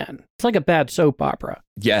once again. It's like a bad soap opera.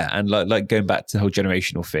 Yeah, and like going back to the whole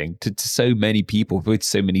generational thing, to so many people, with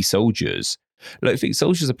so many soldiers. Like, I think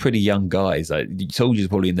soldiers are pretty young guys. Like, soldiers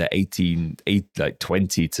probably in their 20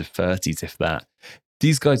 to 30s, if that.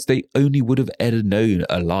 These guys, they only would have ever known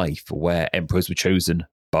a life where emperors were chosen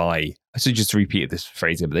by, so just to repeat this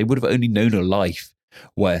phrase, but they would have only known a life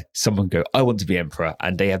where someone go, I want to be emperor,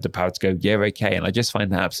 and they have the power to go, yeah, okay. And I just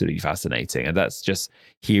find that absolutely fascinating. And that's just,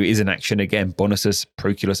 here is in action again. Bonosus,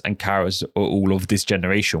 Proculus, and Carus are all of this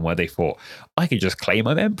generation where they thought, I could just claim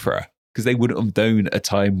I'm emperor, because they wouldn't have known a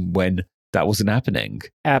time when that wasn't happening.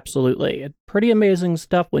 Absolutely. Pretty amazing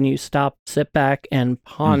stuff when you stop, sit back, and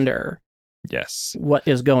ponder. Yes. What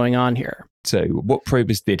is going on here? So what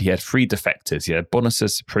Probus did, he had 3 defectors. He had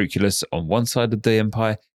Bonosus, Proculus on one side of the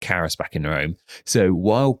empire, Carus back in Rome. So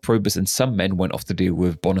while Probus and some men went off to deal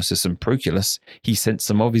with Bonosus and Proculus, he sent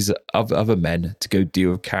some of his other men to go deal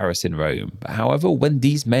with Carus in Rome. However, when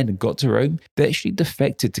these men got to Rome, they actually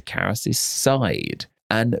defected to Carus's side.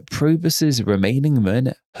 And Probus's remaining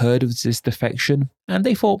men heard of this defection, and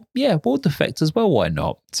they thought, yeah, we'll defect as well, why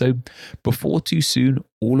not? So before too soon,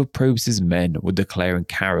 all of Probus's men were declaring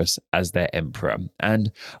Carus as their emperor.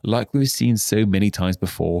 And like we've seen so many times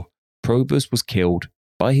before, Probus was killed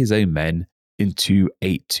by his own men in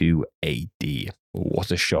 282 AD.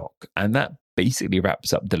 What a shock. And that basically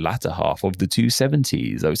wraps up the latter half of the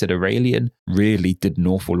 270s. Like I said, Aurelian really did an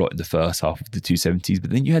awful lot in the first half of the 270s,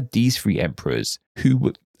 but then you had these 3 emperors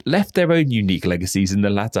who left their own unique legacies in the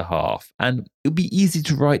latter half. And it would be easy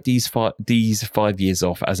to write these 5 years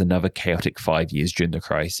off as another chaotic 5 years during the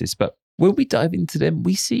crisis. But when we dive into them,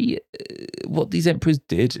 we see what these emperors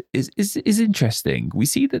did is interesting. We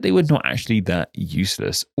see that they were not actually that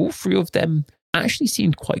useless. All 3 of them actually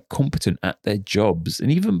seemed quite competent at their jobs. And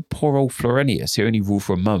even poor old Florenius, who only ruled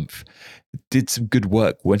for a month, did some good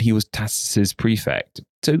work when he was Tacitus's prefect.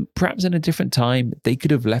 So perhaps in a different time, they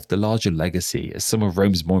could have left a larger legacy as some of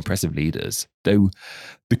Rome's more impressive leaders, though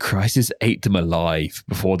the crisis ate them alive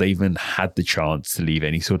before they even had the chance to leave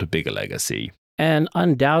any sort of bigger legacy. And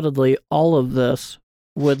undoubtedly, all of this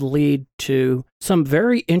would lead to some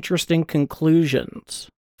very interesting conclusions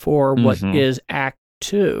for what is Act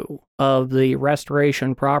 2 of the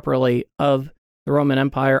restoration properly of the Roman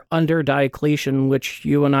Empire under Diocletian, which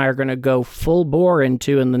you and I are going to go full bore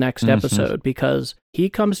into in the next episode, because he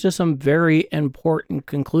comes to some very important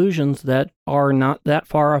conclusions that are not that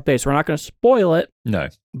far off base. We're not going to spoil it. No.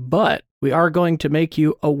 But we are going to make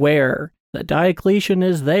you aware that Diocletian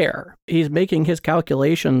is there. He's making his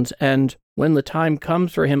calculations, and when the time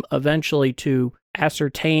comes for him eventually to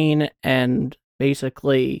ascertain and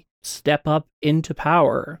basically step up into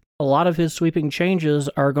power, a lot of his sweeping changes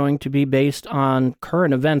are going to be based on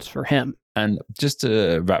current events for him. And just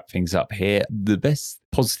to wrap things up here, the most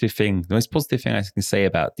positive thing I can say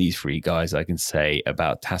about these 3 guys, I can say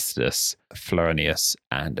about Tacitus, Florenius,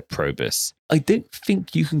 and Probus. I don't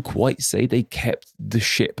think you can quite say they kept the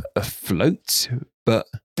ship afloat, but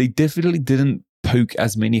they definitely didn't poke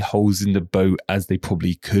as many holes in the boat as they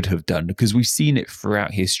probably could have done, because we've seen it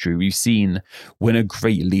throughout history. We've seen when a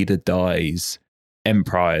great leader dies,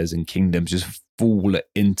 empires and kingdoms just fall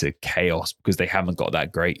into chaos because they haven't got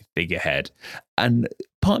that great figurehead. And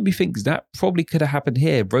part of me thinks that probably could have happened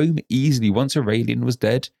here. Rome easily, once Aurelian was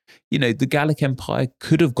dead, the Gallic Empire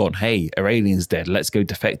could have gone, hey, Aurelian's dead, let's go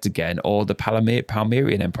defect again. Or the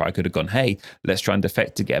Palmyrian Empire could have gone, hey, let's try and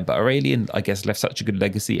defect again. But Aurelian, I guess, left such a good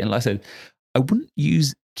legacy. And like I said, I wouldn't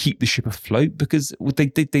use keep the ship afloat, because they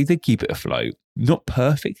did keep it afloat. Not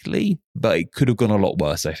perfectly, but it could have gone a lot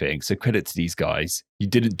worse, I think. So credit to these guys. You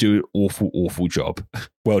didn't do an awful job.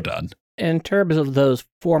 Well done. In terms of those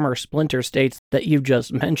former splinter states that you've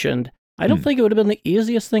just mentioned, I don't think it would have been the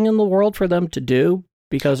easiest thing in the world for them to do,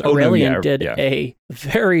 because Aurelian did a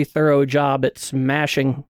very thorough job at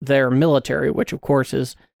smashing their military, which of course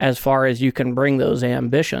is as far as you can bring those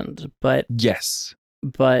ambitions. But yes.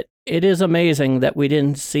 But it is amazing that we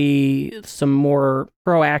didn't see some more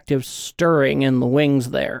proactive stirring in the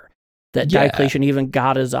wings there, that Diocletian even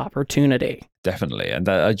got his opportunity. Definitely. And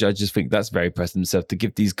I just think that's very impressive himself, to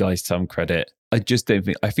give these guys some credit. I just don't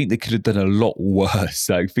think, I think they could have done a lot worse.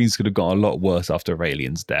 Like things could have gone a lot worse after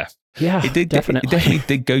Aurelian's death. Yeah, It definitely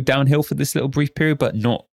did go downhill for this little brief period, but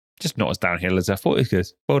not as downhill as I thought it could.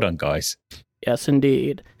 Well done, guys. Yes,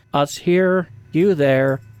 indeed. Us here, you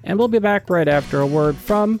there, and we'll be back right after a word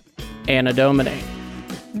from Anna Domine.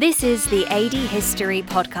 This is the AD History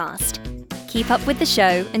Podcast. Keep up with the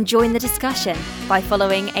show and join the discussion by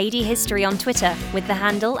following AD History on Twitter with the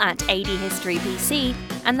handle @ADHistoryPC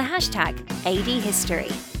and the hashtag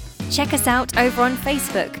ADHistory. Check us out over on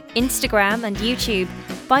Facebook, Instagram and YouTube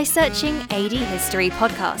by searching AD History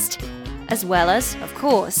Podcast, as well as, of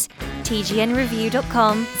course,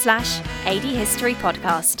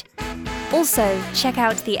 tgnreview.com/ADHistoryPodcast. Also, check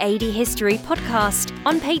out the AD History Podcast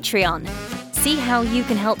on Patreon. See how you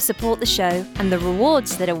can help support the show and the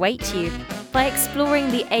rewards that await you by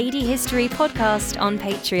exploring the AD History Podcast on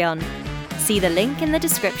Patreon. See the link in the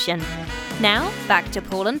description. Now, back to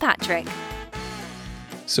Paul and Patrick.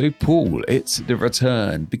 So, Paul, it's the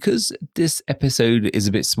return. Because this episode is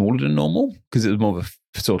a bit smaller than normal, because it was more of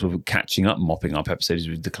a sort of catching up, mopping up episode as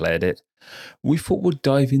we declared it, we thought we'd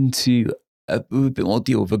dive into a bit more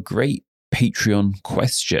deal with a great Patreon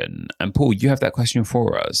question. And Paul, you have that question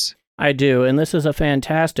for us. I do, and this is a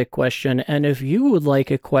fantastic question. And if you would like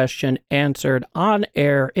a question answered on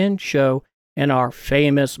air in show in our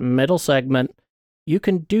famous middle segment, you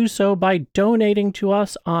can do so by donating to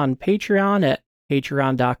us on Patreon at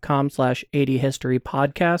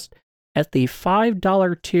patreon.com/ADHistoryPodcast at the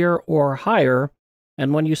 $5 tier or higher.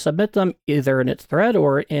 And when you submit them either in its thread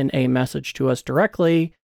or in a message to us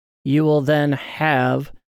directly, you will then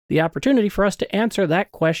have the opportunity for us to answer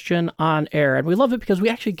that question on air. And we love it because we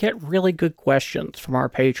actually get really good questions from our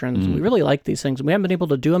patrons. We really like these things. We haven't been able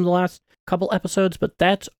to do them the last couple episodes, but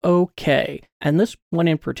that's okay. And this one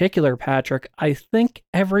in particular, Patrick, I think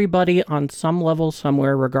everybody on some level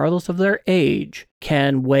somewhere, regardless of their age,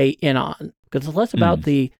 can weigh in on. Because it's less about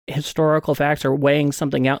the historical facts or weighing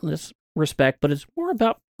something out in this respect, but it's more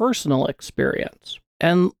about personal experience.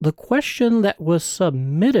 And the question that was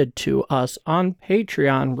submitted to us on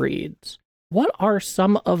Patreon reads, what are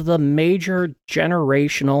some of the major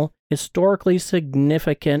generational, historically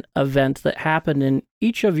significant events that happened in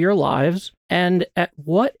each of your lives? And at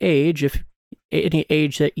what age, if any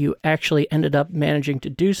age that you actually ended up managing to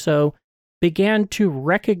do so, began to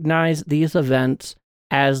recognize these events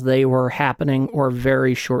as they were happening or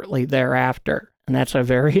very shortly thereafter? And that's a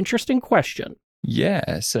very interesting question.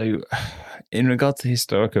 Yeah, so in regard to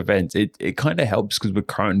historic events, it kind of helps because we're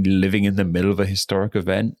currently living in the middle of a historic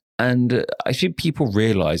event. And I think people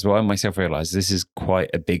realize, well, I myself realize this is quite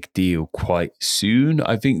a big deal quite soon.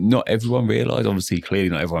 I think not everyone realized, obviously, clearly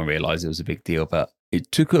not everyone realized it was a big deal, but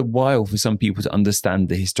it took a while for some people to understand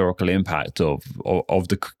the historical impact of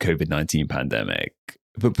the COVID-19 pandemic.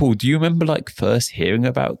 But Paul, do you remember first hearing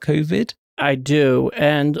about COVID? I do.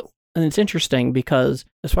 And it's interesting because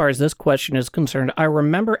as far as this question is concerned, I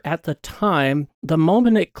remember at the time, the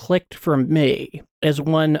moment it clicked for me is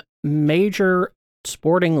when major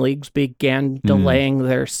sporting leagues began delaying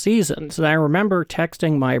their seasons. And I remember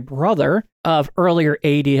texting my brother of earlier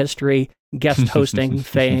AD history guest hosting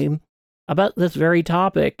fame about this very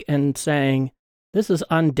topic and saying, this is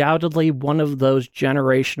undoubtedly one of those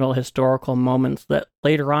generational historical moments that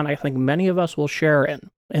later on I think many of us will share in.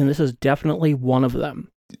 And this is definitely one of them.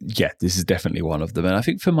 Yeah, this is definitely one of them. And I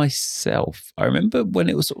think for myself, I remember when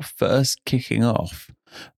it was sort of first kicking off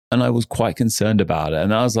and I was quite concerned about it.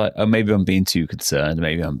 And I was like, oh, maybe I'm being too concerned.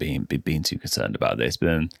 Maybe I'm being too concerned about this. But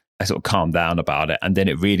then I sort of calmed down about it. And then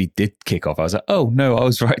it really did kick off. I was like, oh, no, I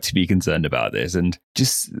was right to be concerned about this. And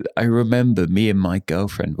I remember me and my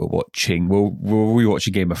girlfriend were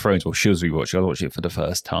rewatching Game of Thrones. Well, she was rewatching. I was watching it for the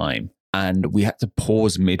first time. And we had to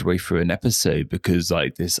pause midway through an episode because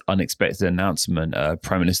this unexpected announcement,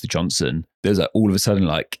 Prime Minister Johnson, there's all of a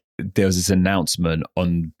sudden there was this announcement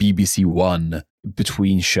on BBC One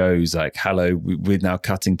between shows hello, we're now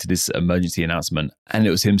cutting to this emergency announcement. And it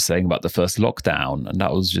was him saying about the first lockdown. And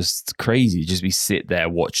that was just crazy. Just we sit there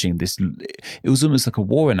watching this. It was almost like a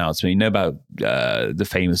war announcement. You know about the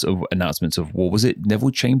famous announcements of war. Was it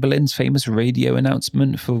Neville Chamberlain's famous radio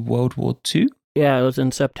announcement for World War II? Yeah, it was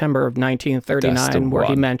in September of 1939 where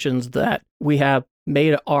he mentions that we have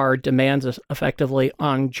made our demands effectively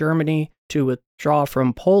on Germany to withdraw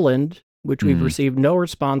from Poland, which we've received no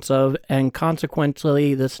response of, and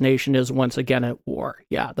consequently, this nation is once again at war.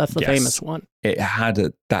 Yeah, that's the famous one. It had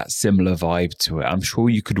that similar vibe to it. I'm sure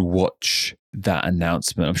you could watch that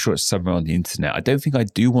announcement. I'm sure it's somewhere on the internet. I don't think I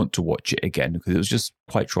do want to watch it again because it was just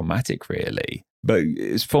quite traumatic, really. But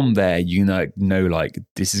it's from there, you know, like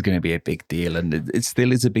this is going to be a big deal. And it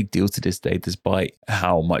still is a big deal to this day, despite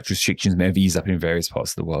how much restrictions may have eased up in various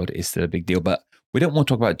parts of the world. It's still a big deal. But we don't want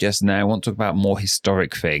to talk about just now. I want to talk about more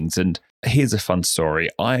historic things. And here's a fun story.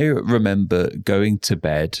 I remember going to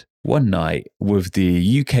bed one night with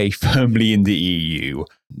the UK firmly in the EU.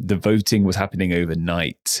 The voting was happening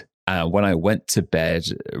overnight. When I went to bed,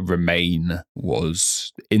 Remain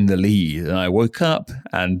was in the lead, and I woke up,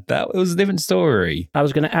 and that was a different story. I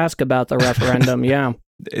was going to ask about the referendum, yeah.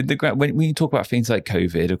 When you talk about things like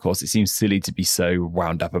COVID, of course, it seems silly to be so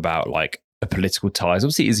wound up about like a political ties.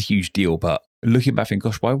 Obviously, it is a huge deal, but looking back, I think,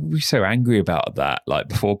 gosh, why were we so angry about that? Like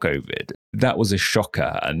before COVID, that was a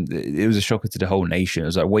shocker, and it was a shocker to the whole nation. It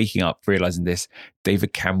was like waking up, realizing this.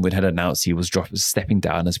 David Cameron had announced he was stepping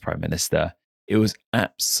down as prime minister. It was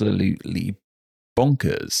absolutely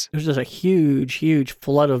bonkers. It was just a huge, huge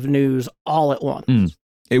flood of news all at once.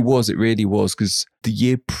 It really was, because the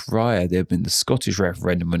year prior, there had been the Scottish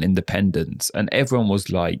referendum on independence, and everyone was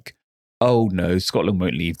like, oh no, Scotland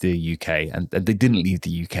won't leave the UK. And they didn't leave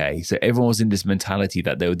the UK. So everyone was in this mentality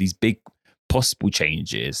that there were these big possible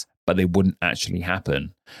changes, but they wouldn't actually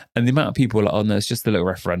happen. And the amount of people were like, oh no, it's just a little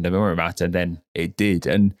referendum, it won't matter. And then it did.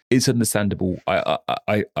 And it's understandable. I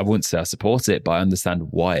wouldn't say I support it, but I understand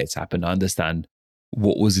why it's happened. I understand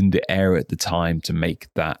what was in the air at the time to make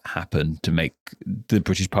that happen, to make the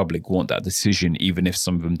British public want that decision, even if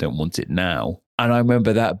some of them don't want it now. And I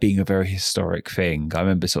remember that being a very historic thing. I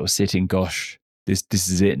remember sort of sitting, gosh, this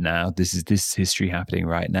is it now. This is history happening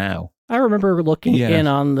right now. I remember looking in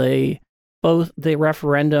on both the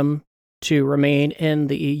referendum to remain in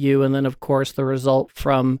the EU, and then, of course, the result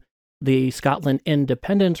from the Scotland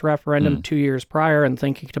independence referendum 2 years prior, and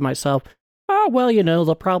thinking to myself, oh, well, you know,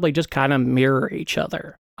 they'll probably just kind of mirror each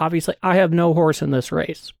other. Obviously, I have no horse in this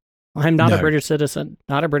race. I'm not a British citizen,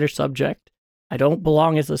 not a British subject. I don't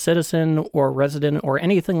belong as a citizen or resident or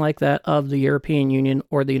anything like that of the European Union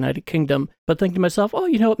or the United Kingdom, but think to myself, oh,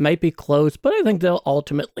 you know, it might be close, but I think they'll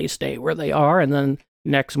ultimately stay where they are. And then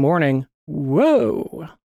next morning, whoa,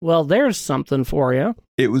 well, there's something for you.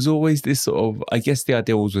 It was always this sort of, I guess the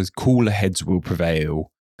idea was cooler heads will prevail,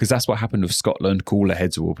 because that's what happened with Scotland, cooler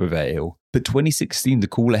heads will prevail. But 2016, the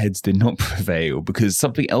cooler heads did not prevail because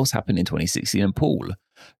something else happened in 2016 and Paul.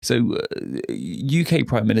 So UK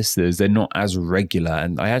prime ministers, they're not as regular.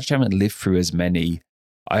 And I actually haven't lived through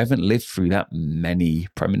that many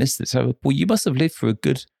prime ministers. So, Paul, you must have lived through a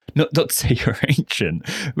good, not to say you're ancient,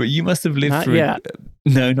 but you must have lived through. Not yet.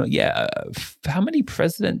 No, not yet. How many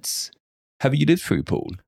presidents have you lived through,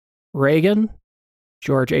 Paul? Reagan,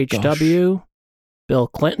 George H.W., Bill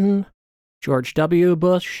Clinton, George W.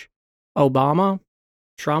 Bush, Obama,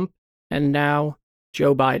 Trump, and now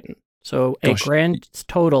Joe Biden. So a grand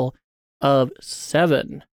total of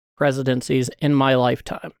 7 presidencies in my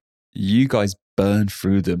lifetime. You guys burned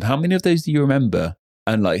through them. How many of those do you remember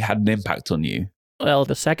and like had an impact on you? Well,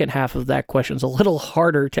 the second half of that question is a little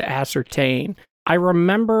harder to ascertain. I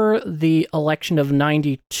remember the election of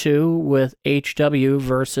 92 with H.W.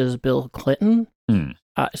 versus Bill Clinton.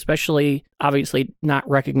 Especially, obviously, not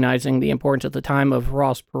recognizing the importance at the time of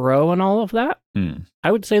Ross Perot and all of that.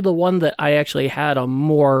 I would say the one that I actually had a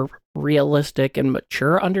more realistic and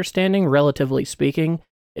mature understanding, relatively speaking,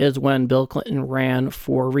 is when Bill Clinton ran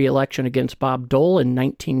for re-election against Bob Dole in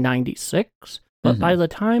 1996. But by the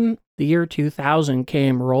time the year 2000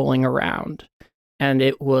 came rolling around, and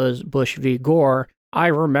it was Bush v. Gore, I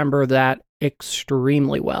remember that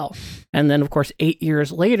extremely well. And then, of course, 8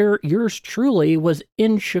 years later, yours truly was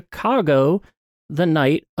in Chicago the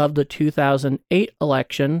night of the 2008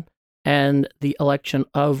 election and the election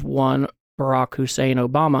of one Barack Hussein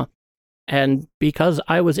Obama. And because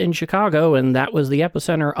I was in Chicago and that was the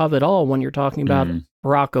epicenter of it all when you're talking about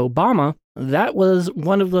Barack Obama, that was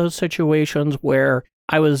one of those situations where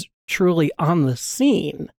I was truly on the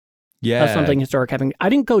scene of something historic happening. I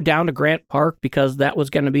didn't go down to Grant Park because that was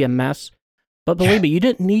going to be a mess. But believe me, you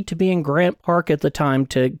didn't need to be in Grant Park at the time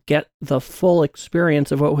to get the full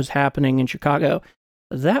experience of what was happening in Chicago.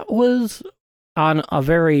 That was on a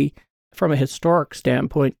very, from a historic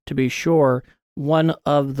standpoint, to be sure, one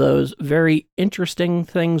of those very interesting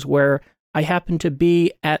things where I happened to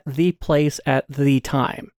be at the place at the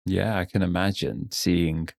time. Yeah, I can imagine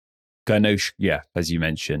seeing, I know, as you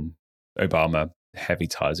mentioned, Obama, heavy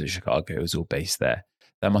ties with Chicago, it was all based there.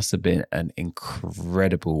 That must have been an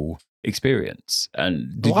incredible experience.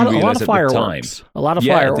 And did you realize at the time? A lot of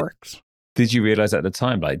fireworks. Did you realize at the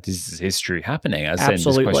time, like, this is history happening? As this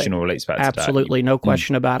question relates back to that. Absolutely, no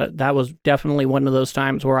question about it. That was definitely one of those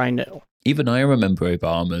times where I knew. Even I remember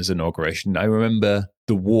Obama's inauguration. I remember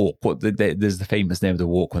the walk. There's the famous name of the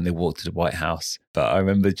walk when they walked to the White House. But I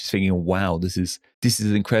remember just thinking, wow, this is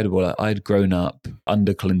incredible. Like, I'd grown up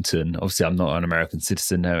under Clinton. Obviously, I'm not an American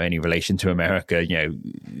citizen, no any relation to America. You know,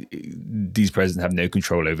 these presidents have no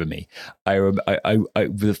control over me.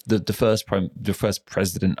 The first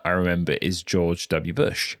president I remember is George W.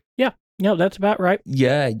 Bush. Yeah, that's about right.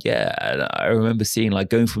 Yeah. And I remember seeing, like,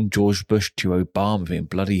 going from George Bush to Obama, being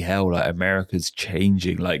bloody hell, like, America's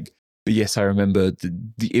changing. Like, but yes, I remember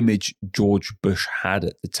the image George Bush had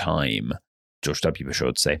at the time, George W. Bush, I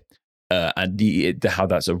would say, and how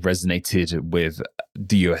that sort of resonated with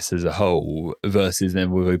the US as a whole versus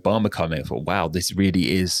then with Obama coming. I thought, wow, this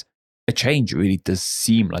really is a change. It really does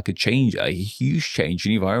seem like a change, a huge change.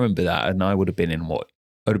 And I remember that, and I would have been I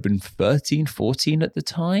would have been 13, 14 at the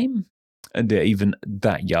time. And even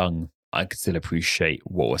that young, I could still appreciate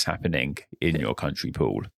what was happening in your country,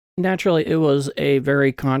 Paul. Naturally, it was a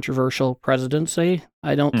very controversial presidency.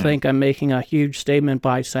 I don't think I'm making a huge statement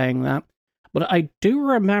by saying that. But I do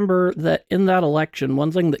remember that in that election,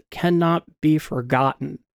 one thing that cannot be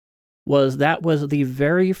forgotten was the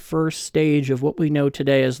very first stage of what we know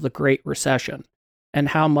today as the Great Recession, and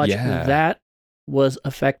how much that was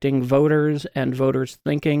affecting voters and voters'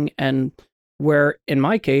 thinking, and where, in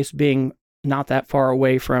my case, being not that far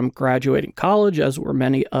away from graduating college, as were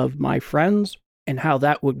many of my friends, and how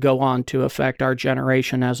that would go on to affect our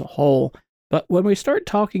generation as a whole. But when we start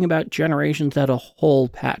talking about generations as a whole,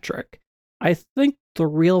 Patrick, I think the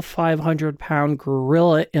real 500-pound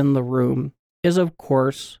gorilla in the room is, of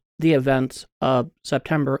course, the events of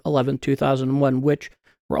September 11, 2001, which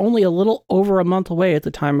were only a little over a month away at the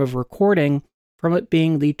time of recording from it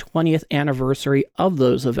being the 20th anniversary of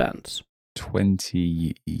those events.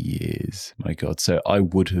 20 years, my God. So I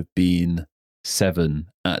would have been 7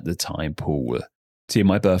 at the time, Paul. See,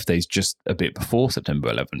 my birthday's just a bit before September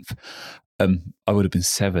 11th. I would have been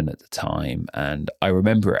 7 at the time, and I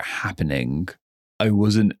remember it happening. I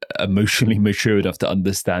wasn't emotionally mature enough to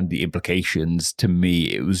understand the implications. To me,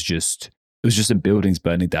 it was just some buildings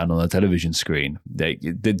burning down on a television screen.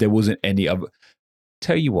 There wasn't any other.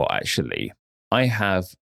 Tell you what, actually, I have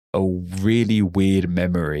a really weird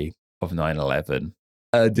memory of 9/11.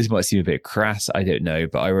 This might seem a bit crass, I don't know,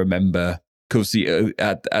 but I remember, because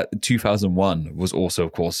at 2001 was also,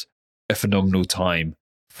 of course, a phenomenal time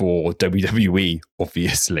for WWE,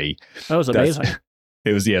 obviously. That was amazing.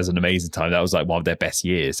 It was an amazing time. That was like one of their best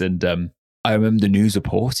years. And I remember the news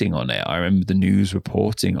reporting on it. I remember the news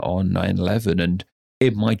reporting on 9/11. And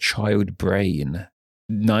in my child brain,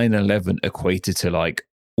 9/11 equated to like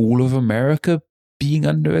all of America being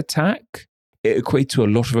under attack. It equated to a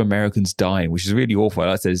lot of Americans dying, which is really awful.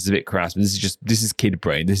 Like I said, it's a bit crass, but this is kid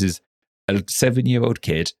brain. This is a 7-year-old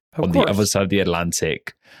kid on the other side of the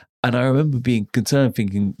Atlantic. And I remember being concerned,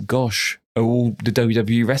 thinking, gosh, are all the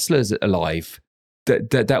WWE wrestlers alive?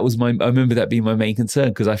 That was I remember that being my main concern,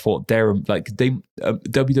 because I thought WWE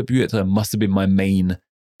at the time must have been my main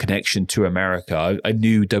connection to America. I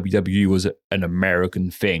knew WWE was an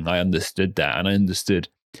American thing. I understood that, and I understood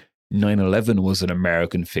 9/11 was an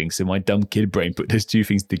American thing. So my dumb kid brain put those two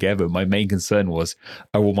things together. My main concern was,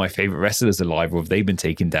 are all my favorite wrestlers alive, or have they been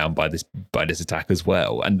taken down by this attack as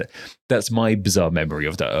well? And that's my bizarre memory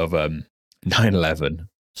of 9/11.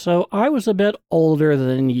 So I was a bit older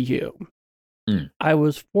than you. I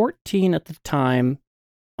was 14 at the time,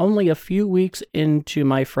 only a few weeks into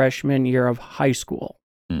my freshman year of high school.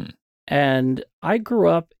 And I grew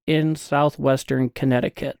up in southwestern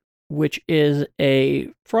Connecticut, which is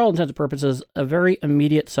for all intents and purposes, a very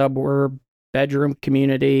immediate suburb, bedroom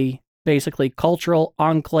community, basically cultural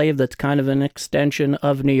enclave that's kind of an extension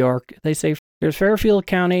of New York. They say there's Fairfield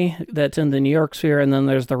County that's in the New York sphere, and then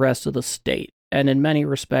there's the rest of the state. And in many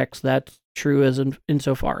respects, that's true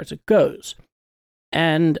insofar as it goes.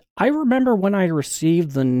 And I remember when I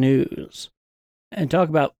received the news, and talk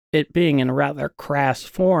about it being in a rather crass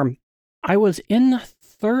form, I was in the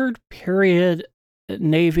 3rd period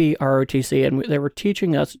Navy ROTC, and they were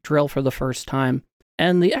teaching us drill for the first time.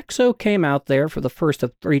 And the XO came out there for the first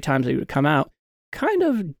of 3 times he would come out, kind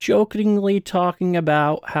of jokingly talking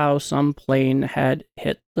about how some plane had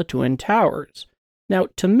hit the Twin Towers. Now,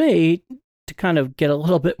 to me, to kind of get a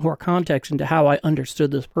little bit more context into how I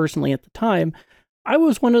understood this personally at the time, I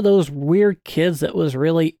was one of those weird kids that was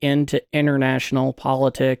really into international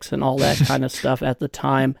politics and all that kind of stuff at the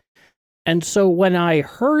time. And so when I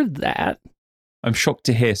heard that, I'm shocked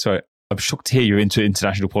to hear you're into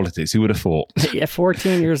international politics. Who would have thought? Yeah,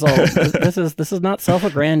 14 years old. This is not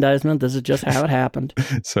self-aggrandizement. This is just how it happened.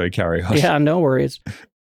 Sorry, carry on. Yeah, no worries.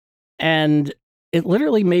 And it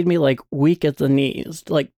literally made me like weak at the knees,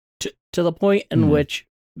 like to the point in which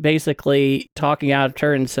basically talking out of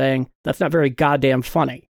turn and saying, that's not very goddamn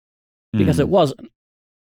funny, because it wasn't.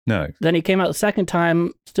 No. Then he came out the second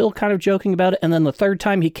time, still kind of joking about it. And then the third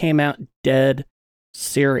time he came out dead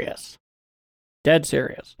serious. Dead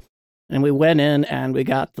serious. And we went in and we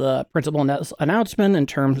got the principal announcement in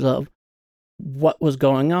terms of what was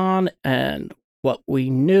going on and what we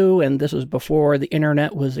knew. And this was before the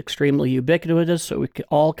internet was extremely ubiquitous, so we could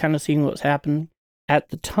all kind of see what was happening at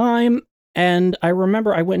the time. And I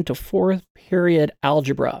remember I went into fourth period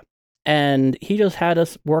algebra, and he just had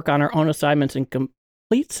us work on our own assignments in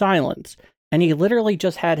complete silence. And he literally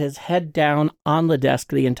just had his head down on the desk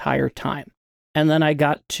the entire time. And then I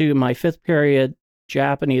got to my fifth period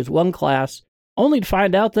Japanese 1 class, only to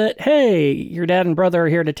find out that, hey, your dad and brother are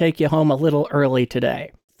here to take you home a little early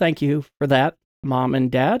today. Thank you for that, Mom and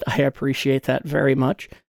Dad. I appreciate that very much.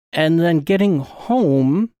 And then getting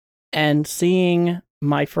home and seeing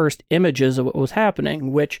my first images of what was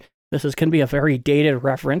happening, which this is going to be a very dated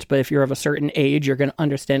reference, but if you're of a certain age, you're going to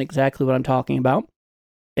understand exactly what I'm talking about,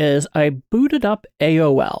 is I booted up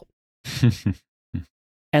AOL.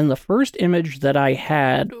 And the first image that I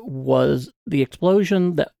had was the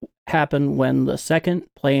explosion that happened when the second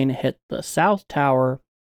plane hit the South Tower,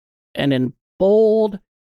 and in bold,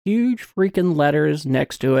 huge freaking letters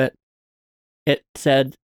next to it, it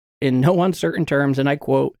said, in no uncertain terms, and I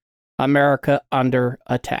quote, "America under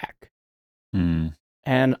attack."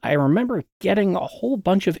 And I remember getting a whole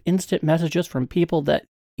bunch of instant messages from people that,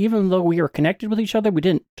 even though we were connected with each other, we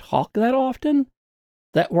didn't talk that often,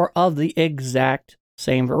 that were of the exact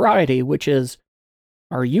same variety, which is,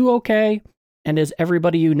 are you okay? And is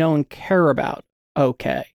everybody you know and care about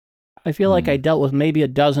okay? I feel like I dealt with maybe a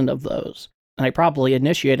dozen of those, and I probably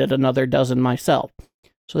initiated another dozen myself.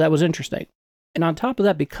 So that was interesting. And on top of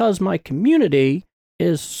that, because my community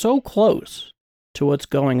is so close to what's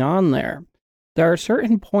going on there, there are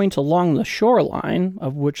certain points along the shoreline,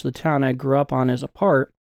 of which the town I grew up on is a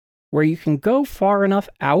part, where you can go far enough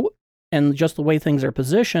out, and just the way things are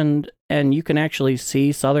positioned, and you can actually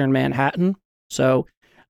see southern Manhattan. So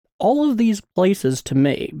all of these places to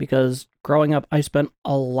me, because growing up, I spent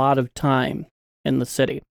a lot of time in the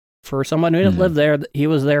city. For someone who didn't live there, he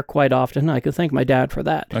was there quite often. I could thank my dad for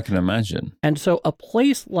that. I can imagine. And so a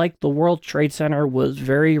place like the World Trade Center was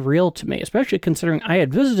very real to me, especially considering I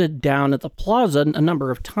had visited down at the plaza a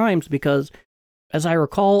number of times, because as I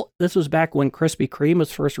recall, this was back when Krispy Kreme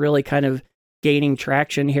was first really kind of gaining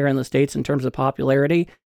traction here in the States in terms of popularity.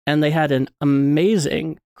 And they had an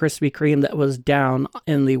amazing Krispy Kreme that was down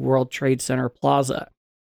in the World Trade Center plaza.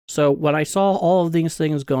 So when I saw all of these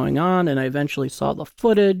things going on, and I eventually saw the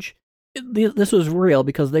footage, this was real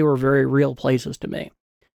because they were very real places to me.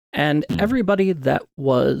 And everybody that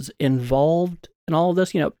was involved in all of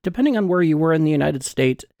this, depending on where you were in the United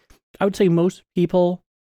States, I would say most people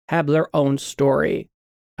have their own story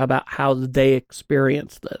about how they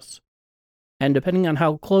experienced this. And depending on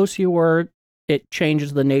how close you were, it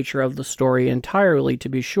changes the nature of the story entirely, to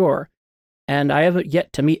be sure. And I haven't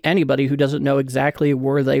yet to meet anybody who doesn't know exactly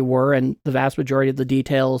where they were and the vast majority of the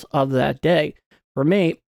details of that day. For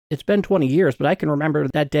me, it's been 20 years, but I can remember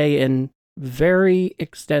that day in very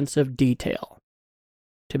extensive detail,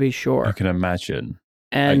 to be sure. I can imagine.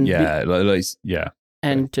 And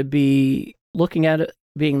And to be looking at it,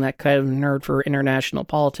 being that kind of nerd for international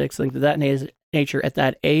politics, things of that nature at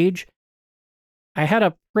that age, I had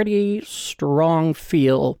a pretty strong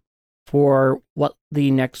feel for what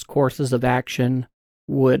the next courses of action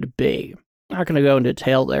would be. I'm not going to go into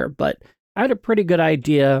detail there, but I had a pretty good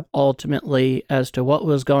idea ultimately as to what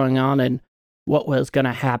was going on and what was going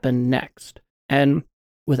to happen next. And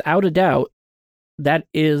without a doubt, that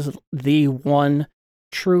is the one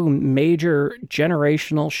true major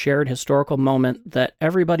generational shared historical moment that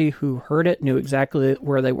everybody who heard it knew exactly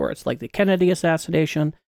where they were. It's like the Kennedy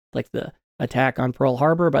assassination, like the attack on Pearl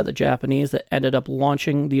Harbor by the Japanese that ended up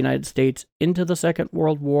launching the United States into the Second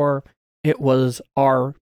World War. It was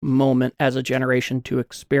our moment as a generation to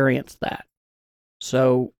experience that.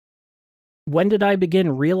 So when did I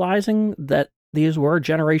begin realizing that these were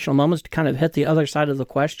generational moments to kind of hit the other side of the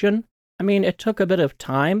question? I mean, it took a bit of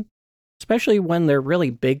time, especially when they're really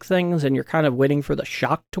big things and you're kind of waiting for the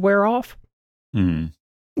shock to wear off,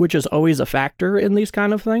 which is always a factor in these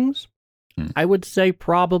kind of things. I would say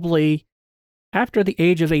probably after the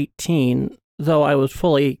age of 18, though I was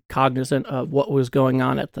fully cognizant of what was going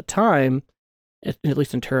on at the time, at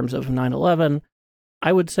least in terms of 9/11,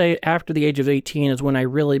 I would say after the age of 18 is when I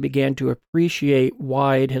really began to appreciate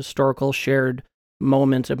wide historical shared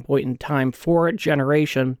moments and point in time for a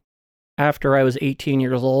generation after I was 18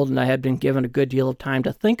 years old and I had been given a good deal of time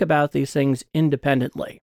to think about these things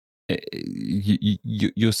independently.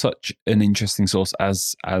 you're such an interesting source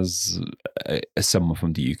as someone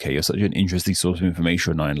from the UK. You're such an interesting source of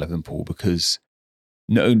information on 9/11, Paul, because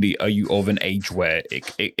not only are you of an age where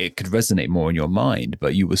it could resonate more in your mind,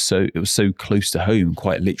 but it was so close to home,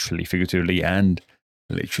 quite literally, figuratively, and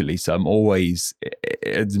literally. So I'm always,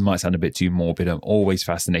 it might sound a bit too morbid, I'm always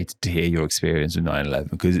fascinated to hear your experience with 9/11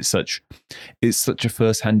 because it's such a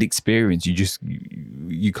first-hand experience.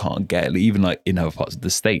 You can't get, even like in other parts of the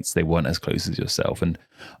States, they weren't as close as yourself. And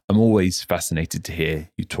I'm always fascinated to hear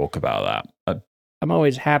you talk about that. I'm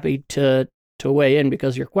always happy to weigh in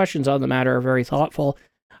because your questions on the matter are very thoughtful.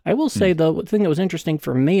 I will say, though, the thing that was interesting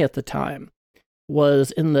for me at the time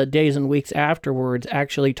was in the days and weeks afterwards,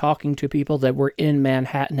 actually talking to people that were in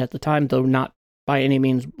Manhattan at the time, though not by any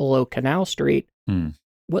means below Canal Street,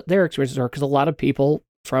 what their experiences are. Because a lot of people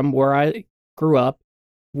from where I grew up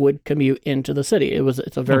would commute into the city.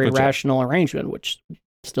 It's a very rational arrangement, which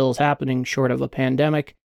still is happening short of a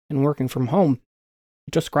pandemic and working from home.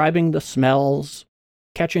 Describing the smells,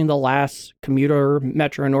 catching the last commuter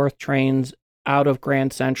Metro North trains out of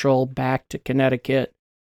Grand Central back to Connecticut,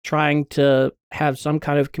 trying to have some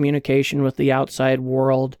kind of communication with the outside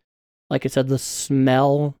world. Like I said, the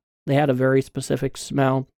smell, they had a very specific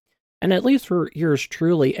smell. And at least for yours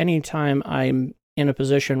truly, anytime I'm in a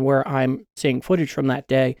position where I'm seeing footage from that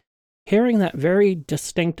day, hearing that very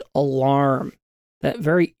distinct alarm, that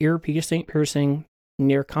very ear-piercing,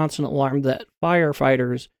 near constant alarm that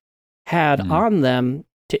firefighters had on them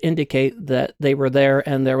to indicate that they were there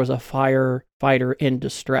and there was a firefighter in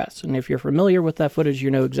distress. And if you're familiar with that footage, you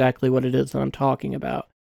know exactly what it is that I'm talking about.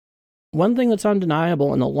 One thing that's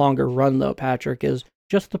undeniable in the longer run, though, Patrick, is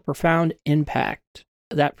just the profound impact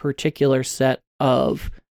that particular set of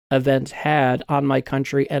events had on my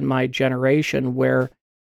country and my generation, where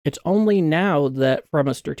it's only now that, from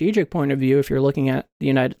a strategic point of view, if you're looking at the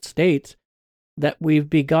United States, that we've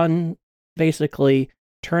begun basically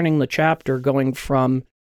turning the chapter, going from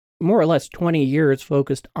more or less 20 years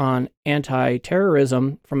focused on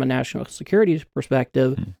anti-terrorism from a national security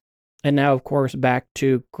perspective, and now, of course, back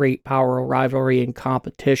to great power rivalry and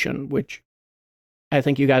competition, which I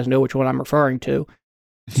think you guys know which one I'm referring to.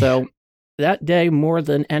 So that day, more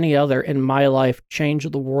than any other in my life,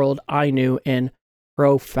 changed the world I knew in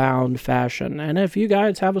profound fashion. And if you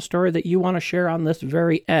guys have a story that you want to share on this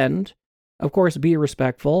very end, of course, be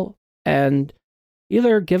respectful and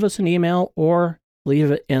either give us an email or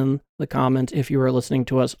leave it in the comments if you are listening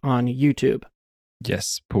to us on YouTube.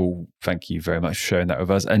 Yes, Paul, thank you very much for sharing that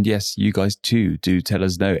with us. And yes, you guys too, do tell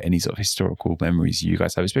us know any sort of historical memories you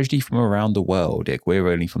guys have, especially from around the world. Like, we're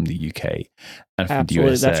only from the UK and from the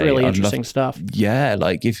USA. That's really interesting stuff. Yeah,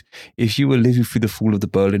 like if you were living through the fall of the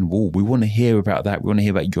Berlin Wall, we want to hear about that. We want to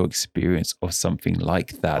hear about your experience of something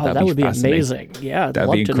like that. Oh, that would be amazing. Yeah,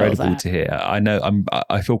 that'd be incredible to hear. I know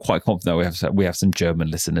I feel quite confident we have some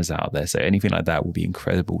German listeners out there, so anything like that would be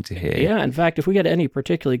incredible to hear. Yeah, in fact, if we get any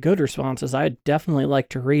particularly good responses, I'd definitely like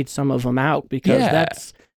to read some of them out,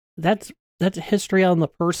 because that's history on the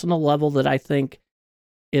personal level that I think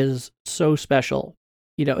is so special.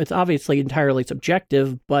 You know, it's obviously entirely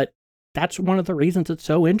subjective, but that's one of the reasons it's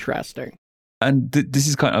so interesting. And this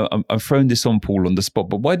is kind of, I've thrown this on Paul on the spot,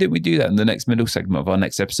 but why don't we do that in the next middle segment of our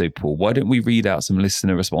next episode, Paul? Why don't we read out some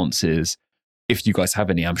listener responses? If you guys have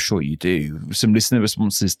any, I'm sure you do, some listener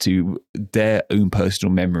responses to their own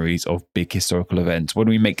personal memories of big historical events. Why don't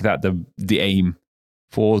we make that the aim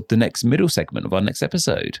for the next middle segment of our next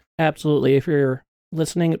episode? Absolutely. If you're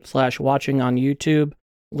listening / watching on YouTube,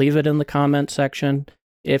 leave it in the comment section.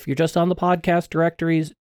 If you're just on the podcast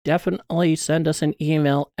directories, definitely send us an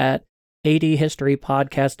email at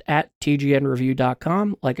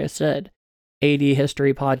adhistorypodcast@tgnreview.com. Like I said,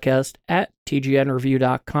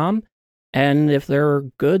 adhistorypodcast@tgnreview.com. And if there are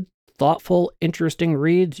good, thoughtful, interesting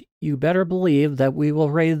reads, you better believe that we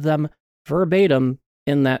will read them verbatim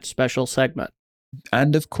in that special segment.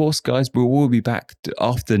 And of course, guys, we will be back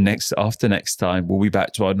after next time. We'll be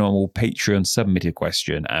back to our normal Patreon submitted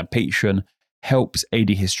question, and Patreon helps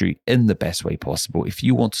AD History in the best way possible. If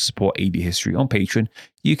you want to support AD History on Patreon,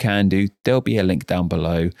 you can do. There'll be a link down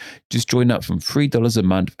below. Just join up from $3 a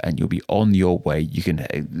month and you'll be on your way. You can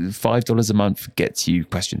 $5 a month gets you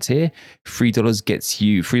questions here. $3 gets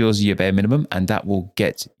you $3 is your bare minimum, and that will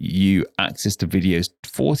get you access to videos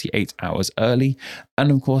 48 hours early.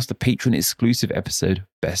 And of course, the Patreon exclusive episode,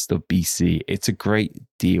 Best of BC. It's a great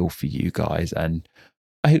deal for you guys, and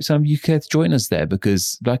I hope some of you care to join us there,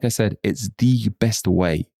 because, like I said, it's the best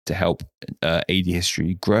way to help AD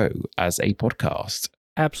History grow as a podcast.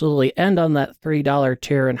 Absolutely. And on that $3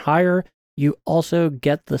 tier and higher, you also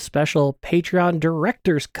get the special Patreon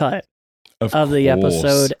Director's Cut. of the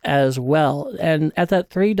episode as well. And at that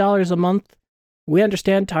 $3 a month, we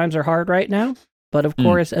understand times are hard right now, but of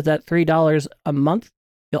course, at that $3 a month,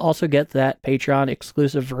 you'll also get that Patreon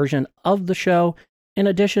exclusive version of the show, in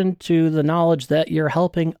addition to the knowledge that you're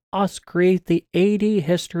helping us create the AD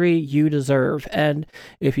history you deserve. And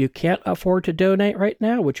if you can't afford to donate right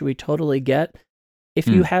now, which we totally get, if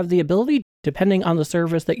you have the ability, depending on the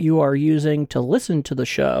service that you are using to listen to the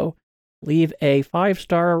show, leave a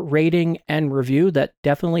 5-star rating and review. That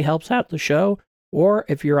definitely helps out the show. Or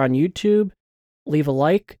if you're on YouTube, leave a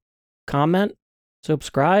like, comment,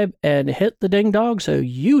 subscribe, and hit the ding dong so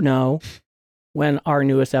you know when our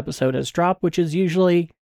newest episode has dropped, which is usually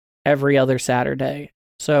every other Saturday.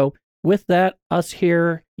 So with that, us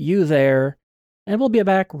here, you there, and we'll be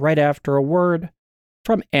back right after a word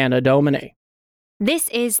from Anna Domini. This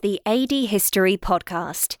is the AD History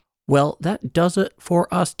Podcast. Well, that does it for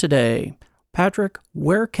us today. Patrick,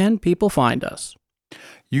 where can people find us?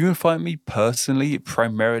 You can find me personally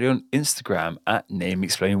primarily on Instagram at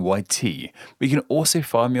NameExplainYT, but you can also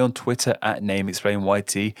find me on Twitter at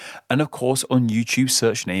NameExplainYT, and of course on YouTube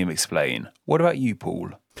search NameExplain. What about you,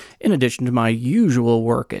 Paul? In addition to my usual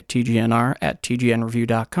work at TGNR at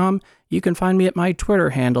tgnreview.com, you can find me at my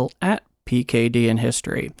Twitter handle at PKD in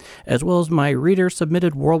History, as well as my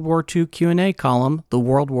reader-submitted World War II Q&A column, The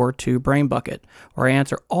World War II Brain Bucket, where I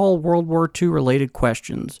answer all World War II related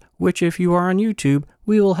questions, which if you are on YouTube,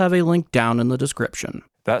 we will have a link down in the description.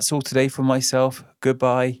 That's all today from myself.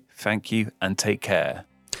 Goodbye, thank you, and take care.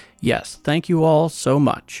 Yes, thank you all so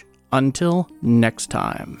much. Until next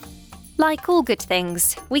time. Like all good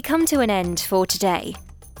things, we come to an end for today.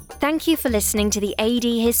 Thank you for listening to the AD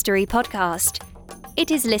History Podcast. It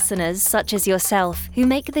is listeners such as yourself who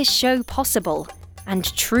make this show possible and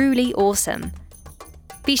truly awesome.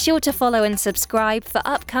 Be sure to follow and subscribe for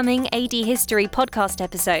upcoming AD History podcast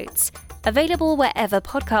episodes, available wherever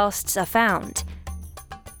podcasts are found.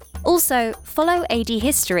 Also, follow AD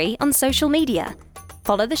History on social media.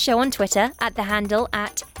 Follow the show on Twitter at the handle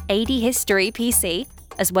at ADHistoryPC,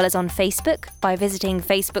 as well as on Facebook by visiting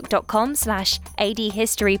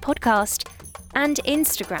facebook.com/ADHistoryPodcast and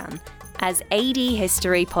Instagram as AD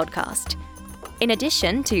History Podcast. In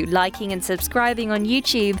addition to liking and subscribing on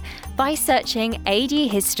YouTube by searching AD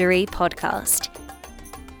History Podcast.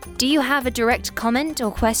 Do you have a direct comment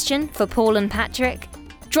or question for Paul and Patrick?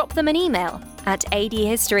 Drop them an email at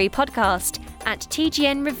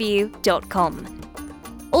adhistorypodcast@tgnreview.com.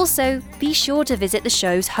 Also, be sure to visit the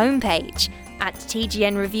show's homepage at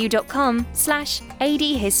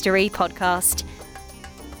tgnreview.com/ADHistoryPodcast.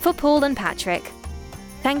 For Paul and Patrick,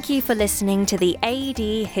 thank you for listening to the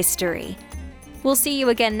AD History. We'll see you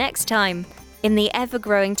again next time in the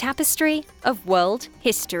ever-growing tapestry of world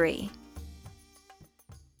history.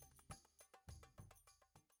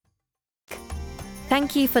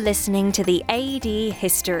 Thank you for listening to the AD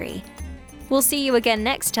History. We'll see you again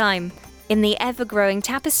next time in the ever-growing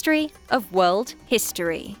tapestry of world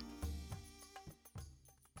history.